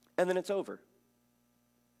 And then it's over.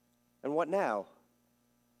 And what now?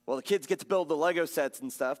 Well, the kids get to build the Lego sets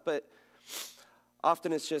and stuff, but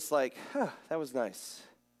often it's just like, that was nice.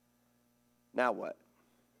 Now what?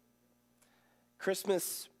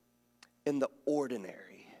 Christmas in the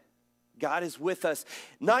ordinary. God is with us,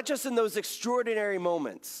 not just in those extraordinary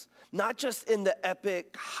moments, not just in the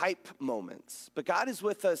epic hype moments, but God is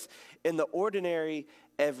with us in the ordinary,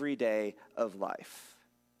 everyday of life.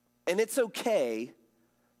 And it's okay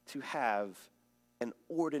to have an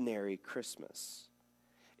ordinary Christmas.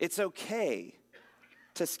 It's okay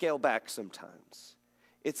to scale back sometimes.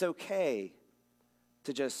 It's okay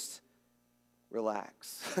to just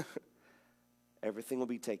relax. Everything will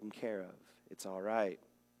be taken care of. It's all right.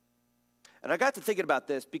 And I got to thinking about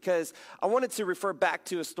this because I wanted to refer back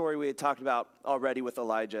to a story we had talked about already with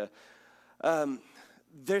Elijah.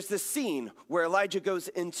 There's this scene where Elijah goes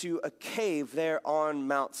into a cave there on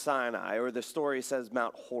Mount Sinai, or the story says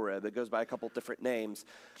Mount Horeb. It goes by a couple different names.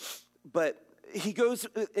 But he goes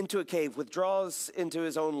into a cave, withdraws into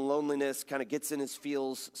his own loneliness, kind of gets in his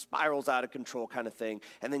feels, spirals out of control kind of thing.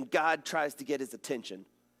 And then God tries to get his attention.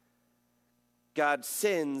 God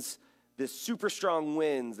sends this super strong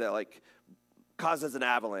winds that causes an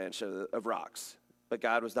avalanche of rocks, but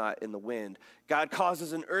God was not in the wind. God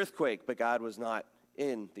causes an earthquake, but God was not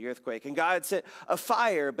in the earthquake. And God sent a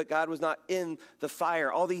fire, but God was not in the fire.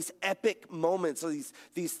 All these epic moments, all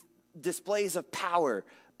these displays of power,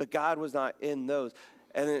 but God was not in those.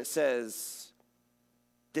 And then it says,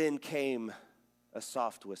 then came a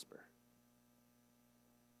soft whisper,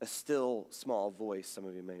 a still small voice, some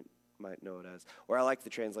of you might know it as, or I like the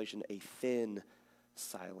translation, a thin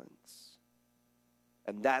silence.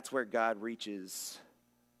 And that's where God reaches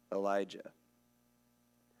Elijah.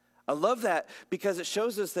 I love that because it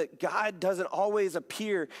shows us that God doesn't always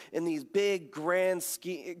appear in these big grand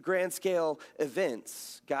scale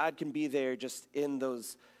events. God can be there just in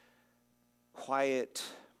those quiet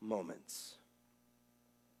moments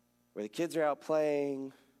where the kids are out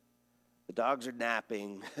playing, the dogs are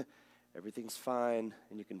napping, everything's fine,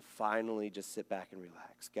 and you can finally just sit back and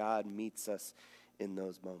relax. God meets us in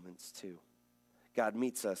those moments too. God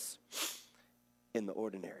meets us in the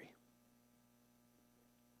ordinary.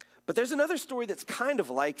 But there's another story that's kind of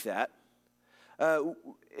like that.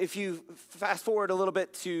 If you fast forward a little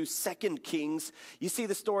bit to 2 Kings, you see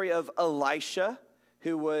the story of Elisha,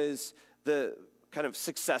 who was the kind of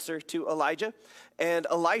successor to Elijah. And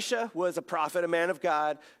Elisha was a prophet, a man of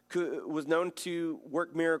God, who was known to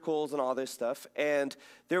work miracles and all this stuff. And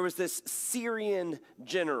there was this Syrian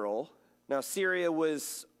general. Now, Syria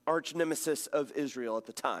was arch nemesis of Israel at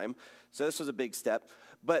the time, so this was a big step.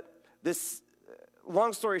 But this,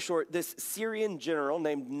 long story short, this Syrian general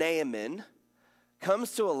named Naaman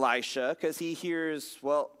comes to Elisha because he hears,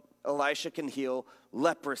 well, Elisha can heal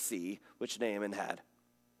leprosy, which Naaman had.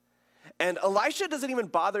 And Elisha doesn't even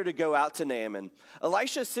bother to go out to Naaman.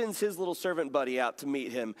 Elisha sends his little servant buddy out to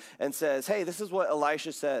meet him and says, hey, this is what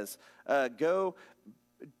Elisha says. Go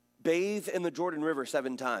bathe in the Jordan River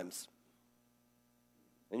 7 times,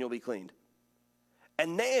 and you'll be cleaned.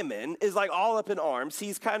 And Naaman is all up in arms.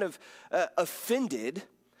 He's kind of offended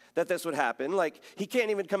that this would happen. He can't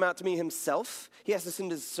even come out to me himself. He has to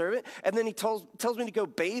send his servant. And then he tells me to go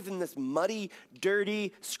bathe in this muddy,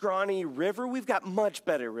 dirty, scrawny river. We've got much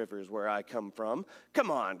better rivers where I come from. Come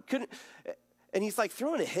on. And he's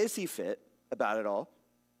throwing a hissy fit about it all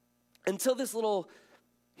until this little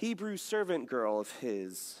Hebrew servant girl of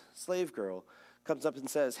his, slave girl, comes up and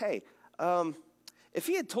says, hey, if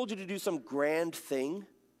he had told you to do some grand thing,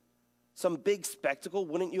 some big spectacle,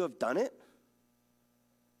 wouldn't you have done it?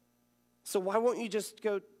 So why won't you just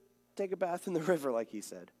go take a bath in the river like he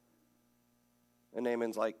said? And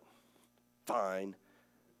Naaman's like, fine.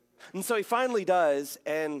 And so he finally does,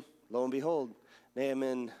 and lo and behold,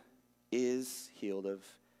 Naaman is healed of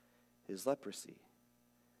his leprosy.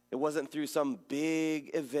 It wasn't through some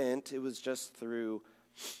big event, it was just through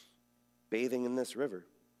bathing in this river.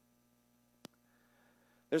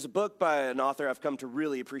 There's a book by an author I've come to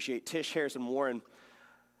really appreciate, Tish Harrison Warren.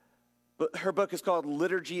 But her book is called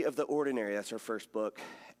Liturgy of the Ordinary. That's her first book.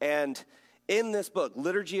 And in this book,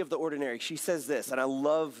 Liturgy of the Ordinary, she says this, and I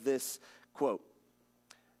love this quote.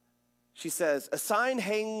 She says, a sign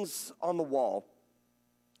hangs on the wall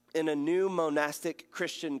in a new monastic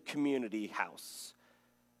Christian community house.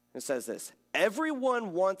 It says this,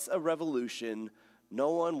 everyone wants a revolution,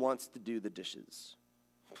 no one wants to do the dishes.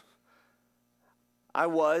 I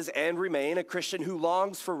was and remain a Christian who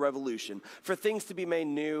longs for revolution, for things to be made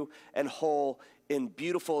new and whole in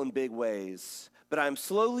beautiful and big ways. But I'm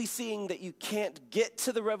slowly seeing that you can't get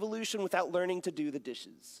to the revolution without learning to do the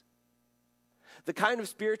dishes. The kind of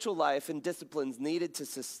spiritual life and disciplines needed to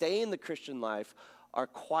sustain the Christian life are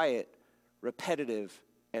quiet, repetitive,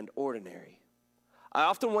 and ordinary. I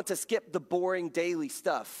often want to skip the boring daily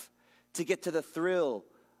stuff to get to the thrill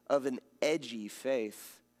of an edgy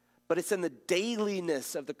faith. But it's in the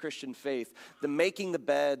dailiness of the Christian faith, the making the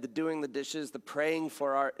bed, the doing the dishes, the praying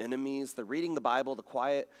for our enemies, the reading the Bible, the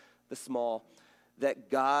quiet, the small, that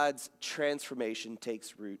God's transformation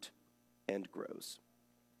takes root and grows.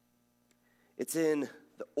 It's in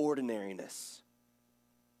the ordinariness.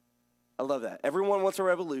 I love that. Everyone wants a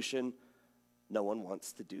revolution. No one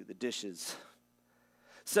wants to do the dishes.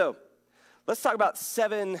 So, let's talk about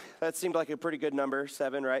 7. That seemed like a pretty good number,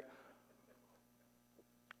 7, right?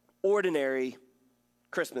 Ordinary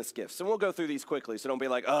Christmas gifts. And we'll go through these quickly, so don't be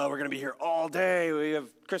like, oh, we're going to be here all day. We have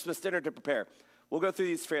Christmas dinner to prepare. We'll go through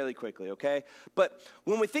these fairly quickly, okay? But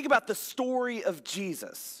when we think about the story of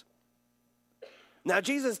Jesus, now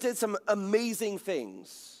Jesus did some amazing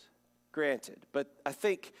things, granted, but I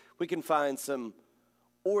think we can find some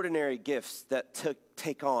ordinary gifts that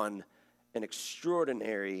take on an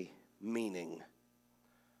extraordinary meaning.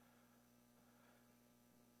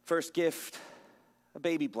 First gift, a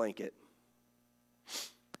baby blanket.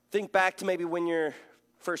 Think back to maybe when your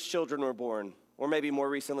first children were born, or maybe more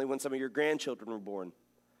recently when some of your grandchildren were born.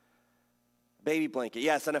 Baby blanket.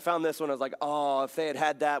 Yes, and I found this one. I was like, oh, if they had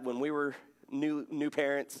had that when we were new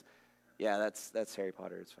parents. Yeah, that's Harry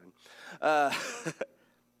Potter. It's fine.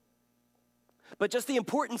 But just the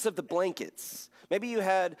importance of the blankets. Maybe you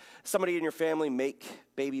had somebody in your family make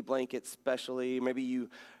baby blankets specially. Maybe you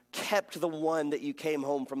kept the one that you came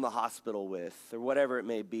home from the hospital with, or whatever it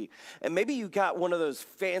may be. And maybe you got one of those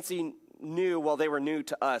fancy new, well, they were new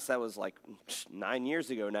to us. That was like 9 years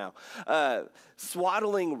ago now.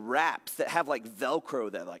 Swaddling wraps that have like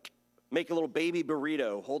Velcro that like make a little baby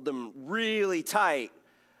burrito, hold them really tight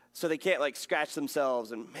so they can't like scratch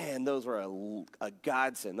themselves. And man, those were a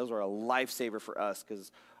godsend. Those were a lifesaver for us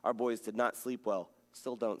because our boys did not sleep well.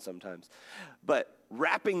 Still don't sometimes. But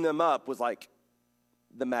wrapping them up was like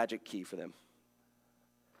the magic key for them.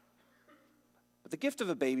 But the gift of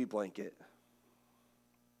a baby blanket,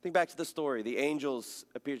 think back to the story. The angels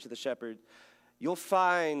appeared to the shepherd. You'll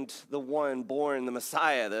find the one born, the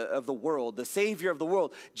Messiah of the world, the Savior of the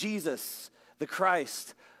world, Jesus, the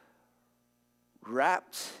Christ,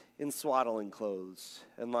 wrapped in swaddling clothes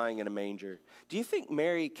and lying in a manger. Do you think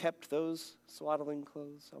Mary kept those swaddling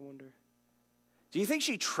clothes, I wonder? Do you think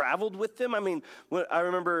she traveled with them? I mean, I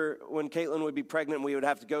remember when Caitlin would be pregnant, we would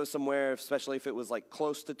have to go somewhere, especially if it was like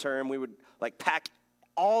close to term. We would like pack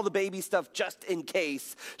all the baby stuff just in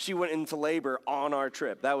case she went into labor on our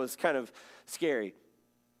trip. That was kind of scary.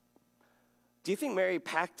 Do you think Mary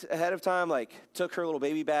packed ahead of time, like took her little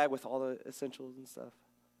baby bag with all the essentials and stuff?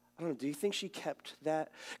 I don't know. Do you think she kept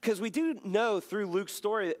that? Because we do know through Luke's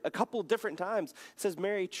story a couple different times, it says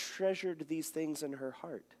Mary treasured these things in her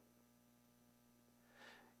heart.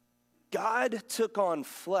 God took on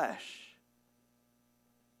flesh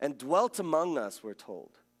and dwelt among us, we're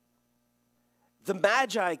told. The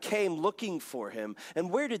Magi came looking for him,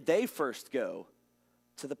 and where did they first go?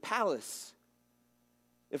 To the palace.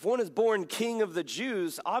 If one is born king of the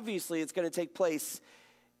Jews, obviously it's going to take place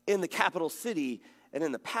in the capital city and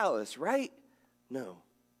in the palace, right? No.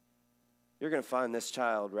 You're going to find this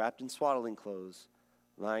child wrapped in swaddling clothes,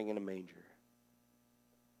 lying in a manger.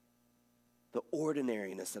 The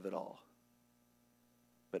ordinariness of it all,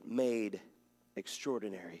 but made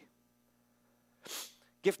extraordinary.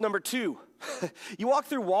 Gift number 2. You walk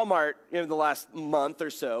through Walmart in the last month or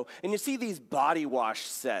so, and you see these body wash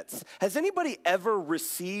sets. Has anybody ever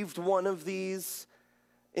received one of these?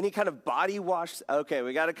 Any kind of body wash? Okay,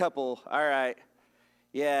 we got a couple. All right.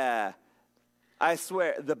 Yeah. I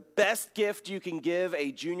swear, the best gift you can give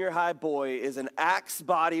a junior high boy is an Axe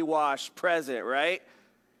body wash present, right?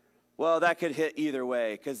 Well, that could hit either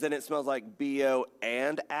way, because then it smells like BO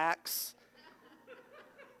and Axe.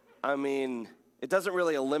 I mean, it doesn't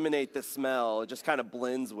really eliminate the smell. It just kind of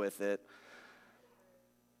blends with it,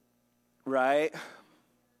 right?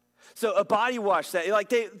 So a body wash set,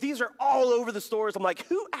 like these are all over the stores. I'm like,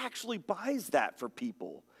 who actually buys that for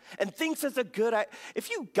people and thinks it's a good idea? If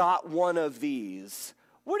you got one of these,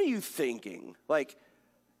 what are you thinking? Like,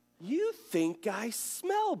 you think I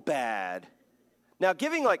smell bad. Now,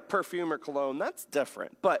 giving like perfume or cologne, that's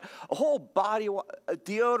different. But a whole body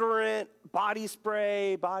deodorant, body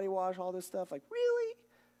spray, body wash, all this stuff, like, really?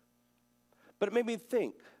 But it made me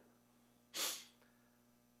think.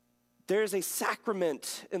 There's a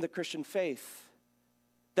sacrament in the Christian faith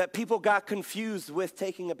that people got confused with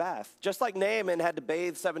taking a bath. Just like Naaman had to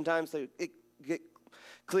bathe 7 times to get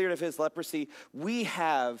cleared of his leprosy, we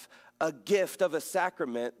have a gift of a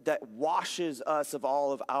sacrament that washes us of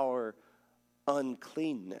all of our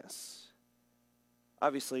uncleanness.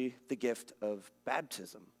 Obviously, the gift of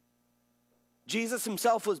baptism. Jesus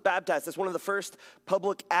himself was baptized. That's one of the first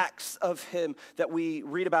public acts of him that we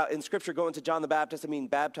read about in Scripture, going to John the Baptist.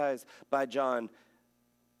 Baptized by John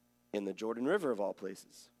in the Jordan River of all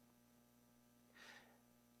places.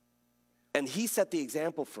 And he set the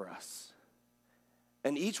example for us.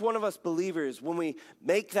 And each one of us believers, when we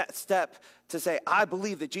make that step to say, I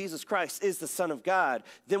believe that Jesus Christ is the Son of God,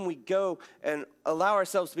 then we go and allow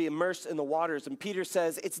ourselves to be immersed in the waters. And Peter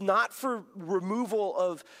says it's not for removal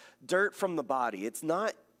of dirt from the body. It's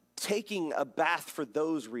not taking a bath for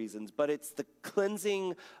those reasons, but it's the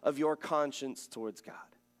cleansing of your conscience towards God.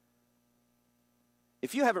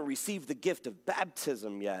 If you haven't received the gift of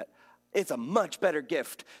baptism yet, it's a much better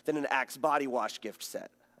gift than an Axe body wash gift set.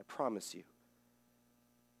 I promise you.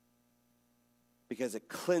 Because it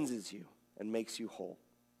cleanses you and makes you whole.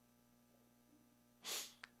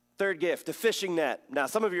 Third gift, a fishing net. Now,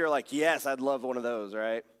 some of you are like, yes, I'd love one of those,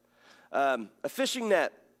 right? A fishing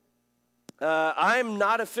net. I'm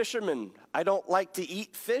not a fisherman. I don't like to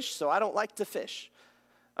eat fish, so I don't like to fish.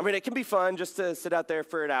 It can be fun just to sit out there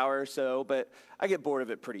for an hour or so, but I get bored of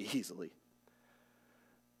it pretty easily.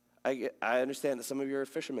 I understand that some of you are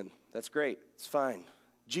fishermen. That's great. It's fine.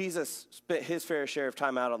 Jesus spent his fair share of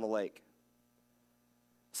time out on the lake.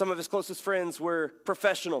 Some of his closest friends were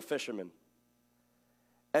professional fishermen.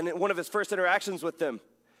 And in one of his first interactions with them,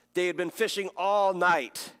 they had been fishing all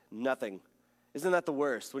night. Nothing. Isn't that the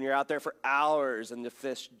worst? When you're out there for hours and the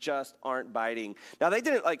fish just aren't biting. Now, they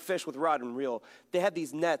didn't fish with rod and reel. They had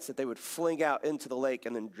these nets that they would fling out into the lake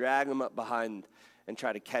and then drag them up behind and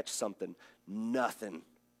try to catch something. Nothing.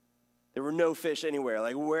 There were no fish anywhere.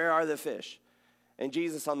 Where are the fish? And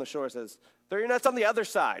Jesus on the shore says, throw your nets on the other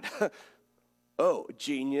side. Oh,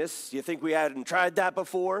 genius. You think we hadn't tried that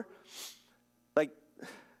before?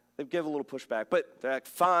 They give a little pushback, but they're like,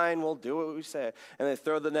 fine, we'll do what we say. And they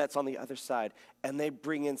throw the nets on the other side, and they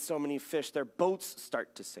bring in so many fish, their boats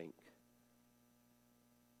start to sink.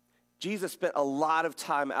 Jesus spent a lot of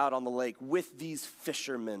time out on the lake with these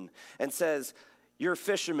fishermen and says, you're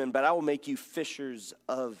fishermen, but I will make you fishers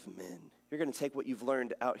of men. You're going to take what you've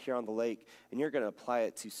learned out here on the lake, and you're going to apply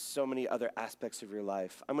it to so many other aspects of your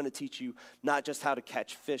life. I'm going to teach you not just how to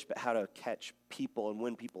catch fish, but how to catch people and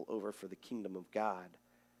win people over for the kingdom of God.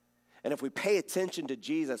 And if we pay attention to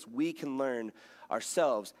Jesus, we can learn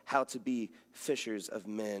ourselves how to be fishers of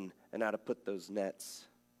men and how to put those nets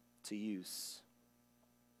to use.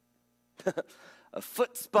 A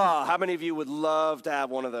foot spa. How many of you would love to have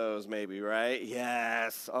one of those maybe, right?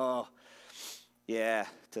 Yes. Oh, yeah,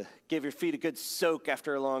 to give your feet a good soak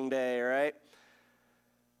after a long day, right?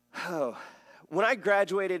 Oh, when I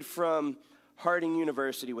graduated from Harding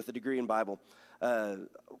University with a degree in Bible, our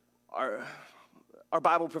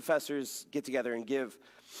Bible professors get together and give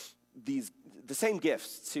the same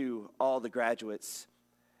gifts to all the graduates.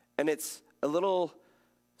 And it's a little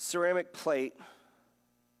ceramic plate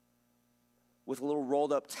with a little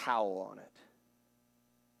rolled up towel on it.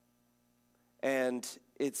 And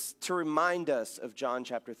it's to remind us of John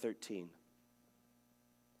chapter 13.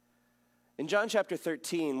 In John chapter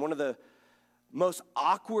 13, one of the most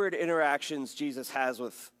awkward interactions Jesus has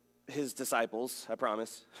with his disciples, I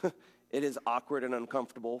promise. It is awkward and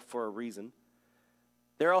uncomfortable for a reason.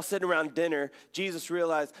 They're all sitting around dinner. Jesus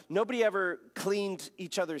realized nobody ever cleaned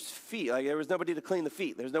each other's feet. Like, there was nobody to clean the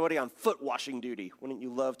feet. There's nobody on foot washing duty. Wouldn't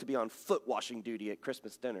you love to be on foot washing duty at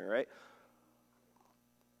Christmas dinner, right?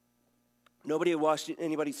 Nobody had washed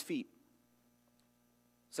anybody's feet.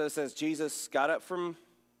 So it says Jesus got up from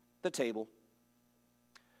the table,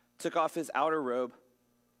 took off his outer robe,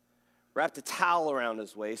 wrapped a towel around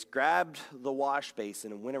his waist, grabbed the wash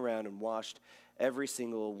basin, and went around and washed every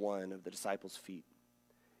single one of the disciples' feet.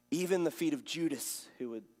 Even the feet of Judas, who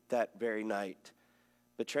would that very night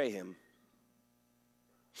betray him.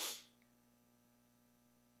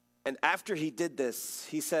 And after he did this,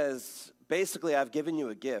 he says, basically, I've given you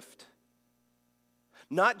a gift.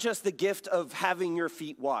 Not just the gift of having your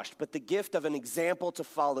feet washed, but the gift of an example to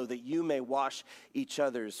follow that you may wash each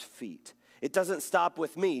other's feet. It doesn't stop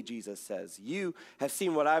with me, Jesus says. You have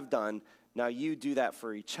seen what I've done. Now you do that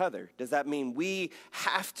for each other. Does that mean we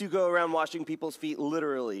have to go around washing people's feet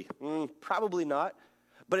literally? Probably not.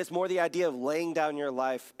 But it's more the idea of laying down your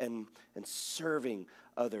life and serving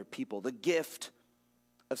other people. The gift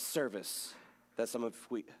of service that some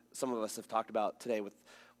of us have talked about today with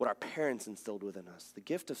what our parents instilled within us. The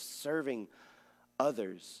gift of serving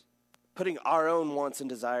others, putting our own wants and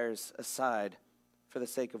desires aside for the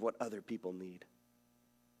sake of what other people need.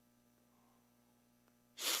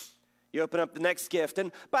 You open up the next gift.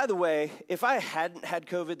 And by the way, if I hadn't had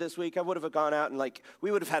COVID this week, I would have gone out and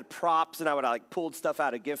we would have had props and I would have pulled stuff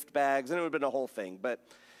out of gift bags and it would have been a whole thing. But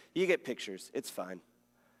you get pictures. It's fine.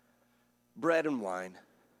 Bread and wine.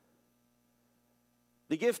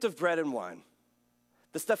 The gift of bread and wine.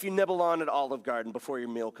 The stuff you nibble on at Olive Garden before your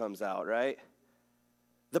meal comes out, right?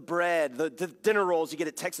 The bread, the dinner rolls you get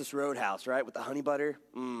at Texas Roadhouse, right? With the honey butter.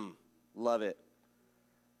 Love it.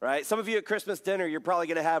 Right? Some of you at Christmas dinner, you're probably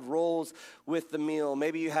going to have rolls with the meal.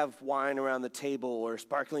 Maybe you have wine around the table or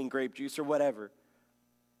sparkling grape juice or whatever.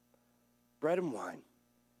 Bread and wine.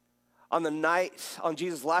 On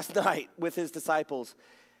Jesus' last night with his disciples,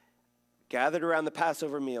 gathered around the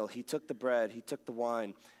Passover meal, he took the bread, he took the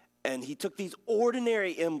wine, and he took these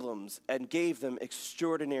ordinary emblems and gave them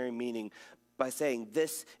extraordinary meaning by saying,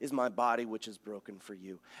 this is my body which is broken for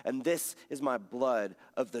you. And this is my blood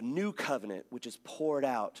of the new covenant which is poured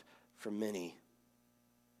out for many.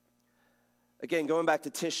 Again, going back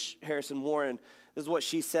to Tish Harrison Warren, this is what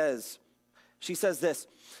she says. She says this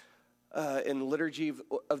in Liturgy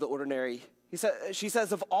of the Ordinary. She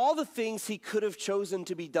says, of all the things he could have chosen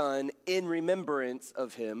to be done in remembrance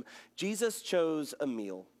of him, Jesus chose a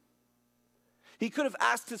meal. He could have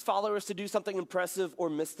asked his followers to do something impressive or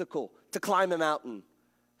mystical, to climb a mountain,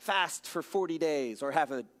 fast for 40 days, or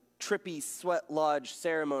have a trippy sweat lodge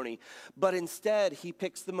ceremony. But instead, he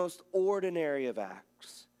picks the most ordinary of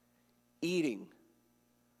acts, eating,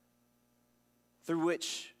 through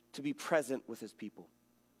which to be present with his people.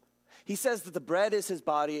 He says that the bread is his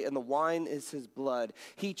body and the wine is his blood.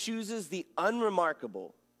 He chooses the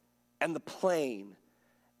unremarkable and the plain,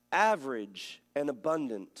 average and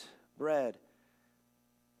abundant bread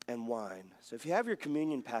and wine. So if you have your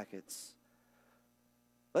communion packets,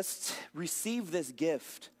 let's receive this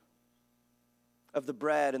gift of the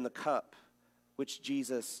bread and the cup which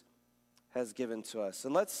Jesus has given to us.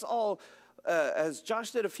 And let's all, as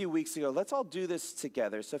Josh did a few weeks ago, let's all do this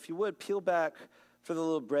together. So if you would, peel back for the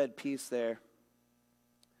little bread piece there.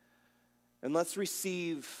 And let's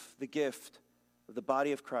receive the gift of the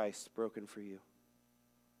body of Christ broken for you.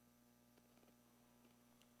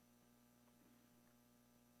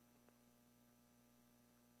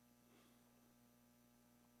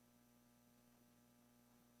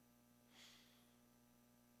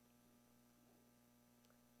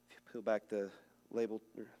 Peel back the label,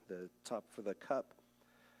 the top for the cup.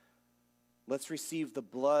 Let's receive the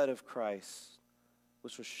blood of Christ,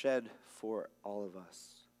 which was shed for all of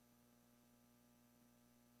us.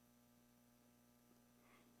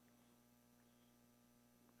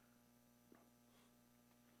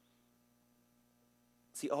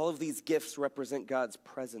 See, all of these gifts represent God's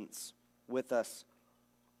presence with us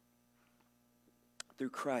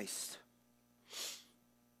through Christ.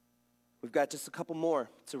 We've got just a couple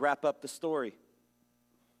more to wrap up the story.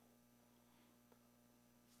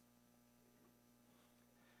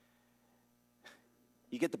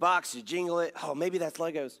 You get the box, you jingle it. Oh, maybe that's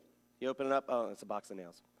Legos. You open it up. Oh, it's a box of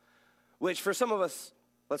nails. Which for some of us,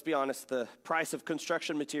 let's be honest, the price of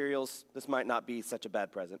construction materials, this might not be such a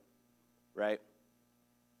bad present, right?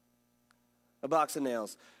 A box of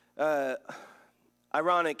nails.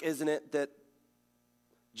 Ironic, isn't it, that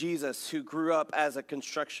Jesus, who grew up as a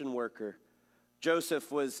construction worker,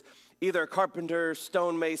 Joseph was either a carpenter,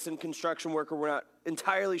 stonemason, construction worker. We're not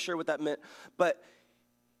entirely sure what that meant, but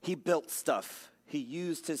he built stuff. He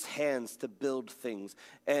used his hands to build things.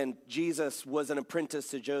 And Jesus was an apprentice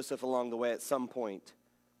to Joseph along the way at some point.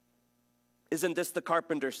 Isn't this the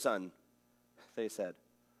carpenter's son? They said.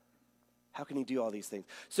 How can he do all these things?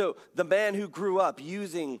 So the man who grew up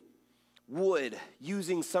using wood,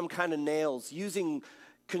 using some kind of nails, using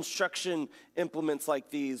construction implements like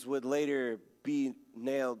these would later be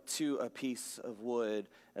nailed to a piece of wood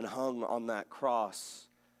and hung on that cross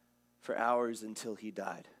for hours until he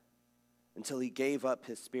died, until he gave up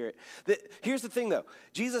his spirit. Here's the thing, though.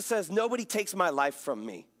 Jesus says, nobody takes my life from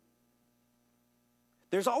me.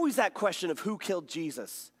 There's always that question of who killed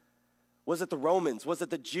Jesus. Was it the Romans? Was it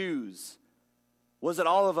the Jews? Was it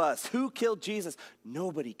all of us? Who killed Jesus?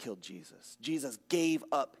 Nobody killed Jesus. Jesus gave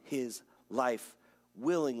up his life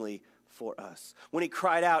willingly for us. When he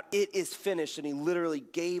cried out, "It is finished," and he literally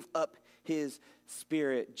gave up his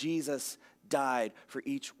spirit, Jesus died for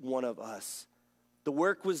each one of us. The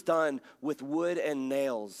work was done with wood and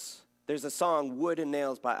nails. There's a song, "Wood and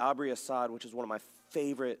Nails" by Aubrey Assad, which is one of my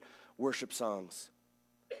favorite worship songs.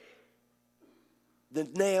 The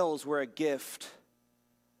nails were a gift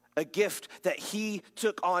that he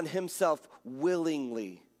took on himself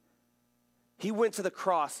willingly. He went to the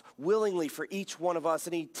cross willingly for each one of us,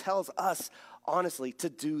 and he tells us, honestly, to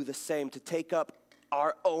do the same, to take up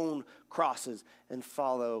our own crosses and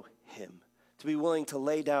follow him, to be willing to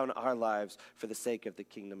lay down our lives for the sake of the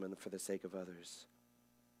kingdom and for the sake of others.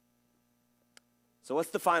 So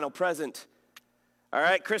what's the final present? All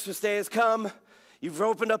right, Christmas Day has come. You've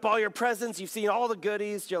opened up all your presents. You've seen all the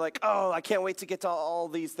goodies. You're like, oh, I can't wait to get to all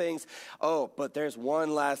these things. Oh, but there's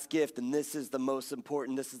one last gift, and this is the most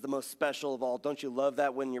important. This is the most special of all. Don't you love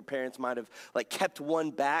that when your parents might have kept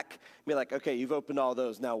one back? Be like, okay, you've opened all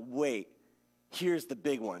those. Now wait, here's the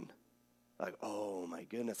big one. Like, oh my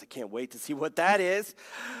goodness, I can't wait to see what that is.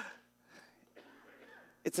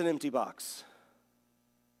 It's an empty box.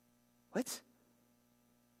 What?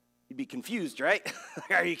 You'd be confused, right?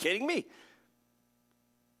 Are you kidding me?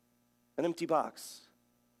 An empty box.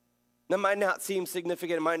 That might not seem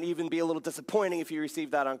significant. It might even be a little disappointing if you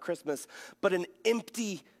received that on Christmas. But an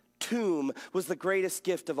empty tomb was the greatest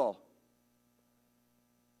gift of all.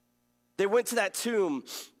 They went to that tomb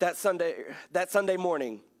that Sunday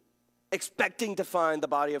morning, expecting to find the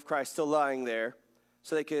body of Christ still lying there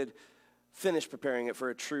so they could finish preparing it for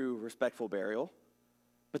a true, respectful burial.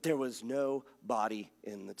 But there was no body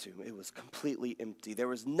in the tomb. It was completely empty. There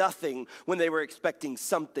was nothing when they were expecting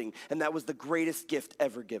something, and that was the greatest gift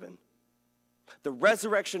ever given. The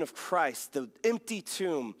resurrection of Christ, the empty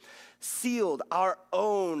tomb, sealed our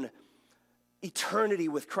own eternity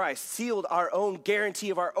with Christ, sealed our own guarantee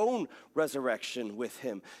of our own resurrection with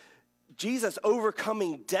him. Jesus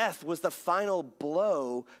overcoming death was the final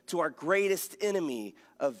blow to our greatest enemy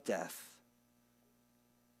of death.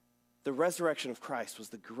 The resurrection of Christ was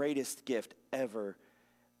the greatest gift ever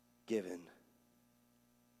given.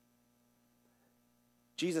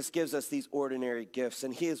 Jesus gives us these ordinary gifts,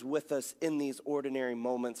 and he is with us in these ordinary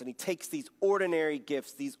moments, and he takes these ordinary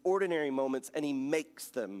gifts, these ordinary moments, and he makes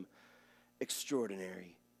them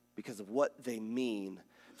extraordinary because of what they mean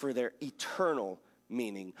for their eternal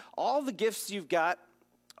meaning. All the gifts you've got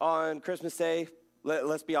on Christmas Day,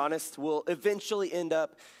 let's be honest, will eventually end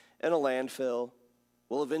up in a landfill.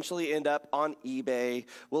 Will eventually end up on eBay.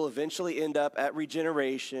 Will eventually end up at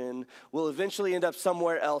Regeneration. Will eventually end up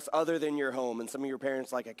somewhere else other than your home. And some of your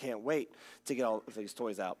parents I can't wait to get all of these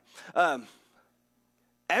toys out.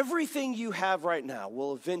 Everything you have right now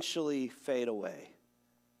will eventually fade away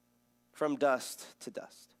from dust to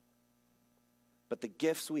dust. But the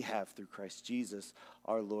gifts we have through Christ Jesus,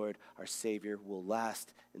 our Lord, our Savior, will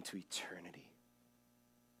last into eternity.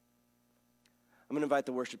 I'm going to invite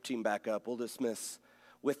the worship team back up. We'll dismiss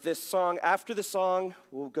with this song. After the song,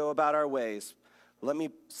 we'll go about our ways. Let me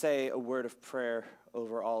say a word of prayer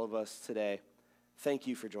over all of us today. Thank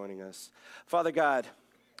you for joining us. Father God,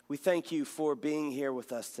 we thank you for being here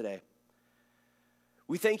with us today.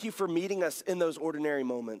 We thank you for meeting us in those ordinary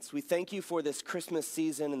moments. We thank you for this Christmas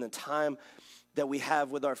season and the time that we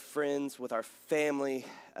have with our friends, with our family,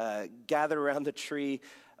 gathered around the tree,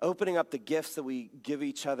 opening up the gifts that we give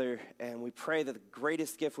each other. And we pray that the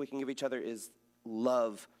greatest gift we can give each other is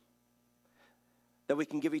love, that we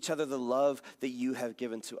can give each other the love that you have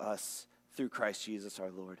given to us through Christ Jesus our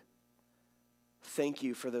Lord. Thank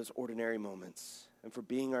you for those ordinary moments and for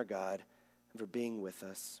being our God and for being with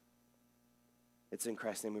us. It's in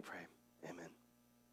Christ's name we pray. Amen.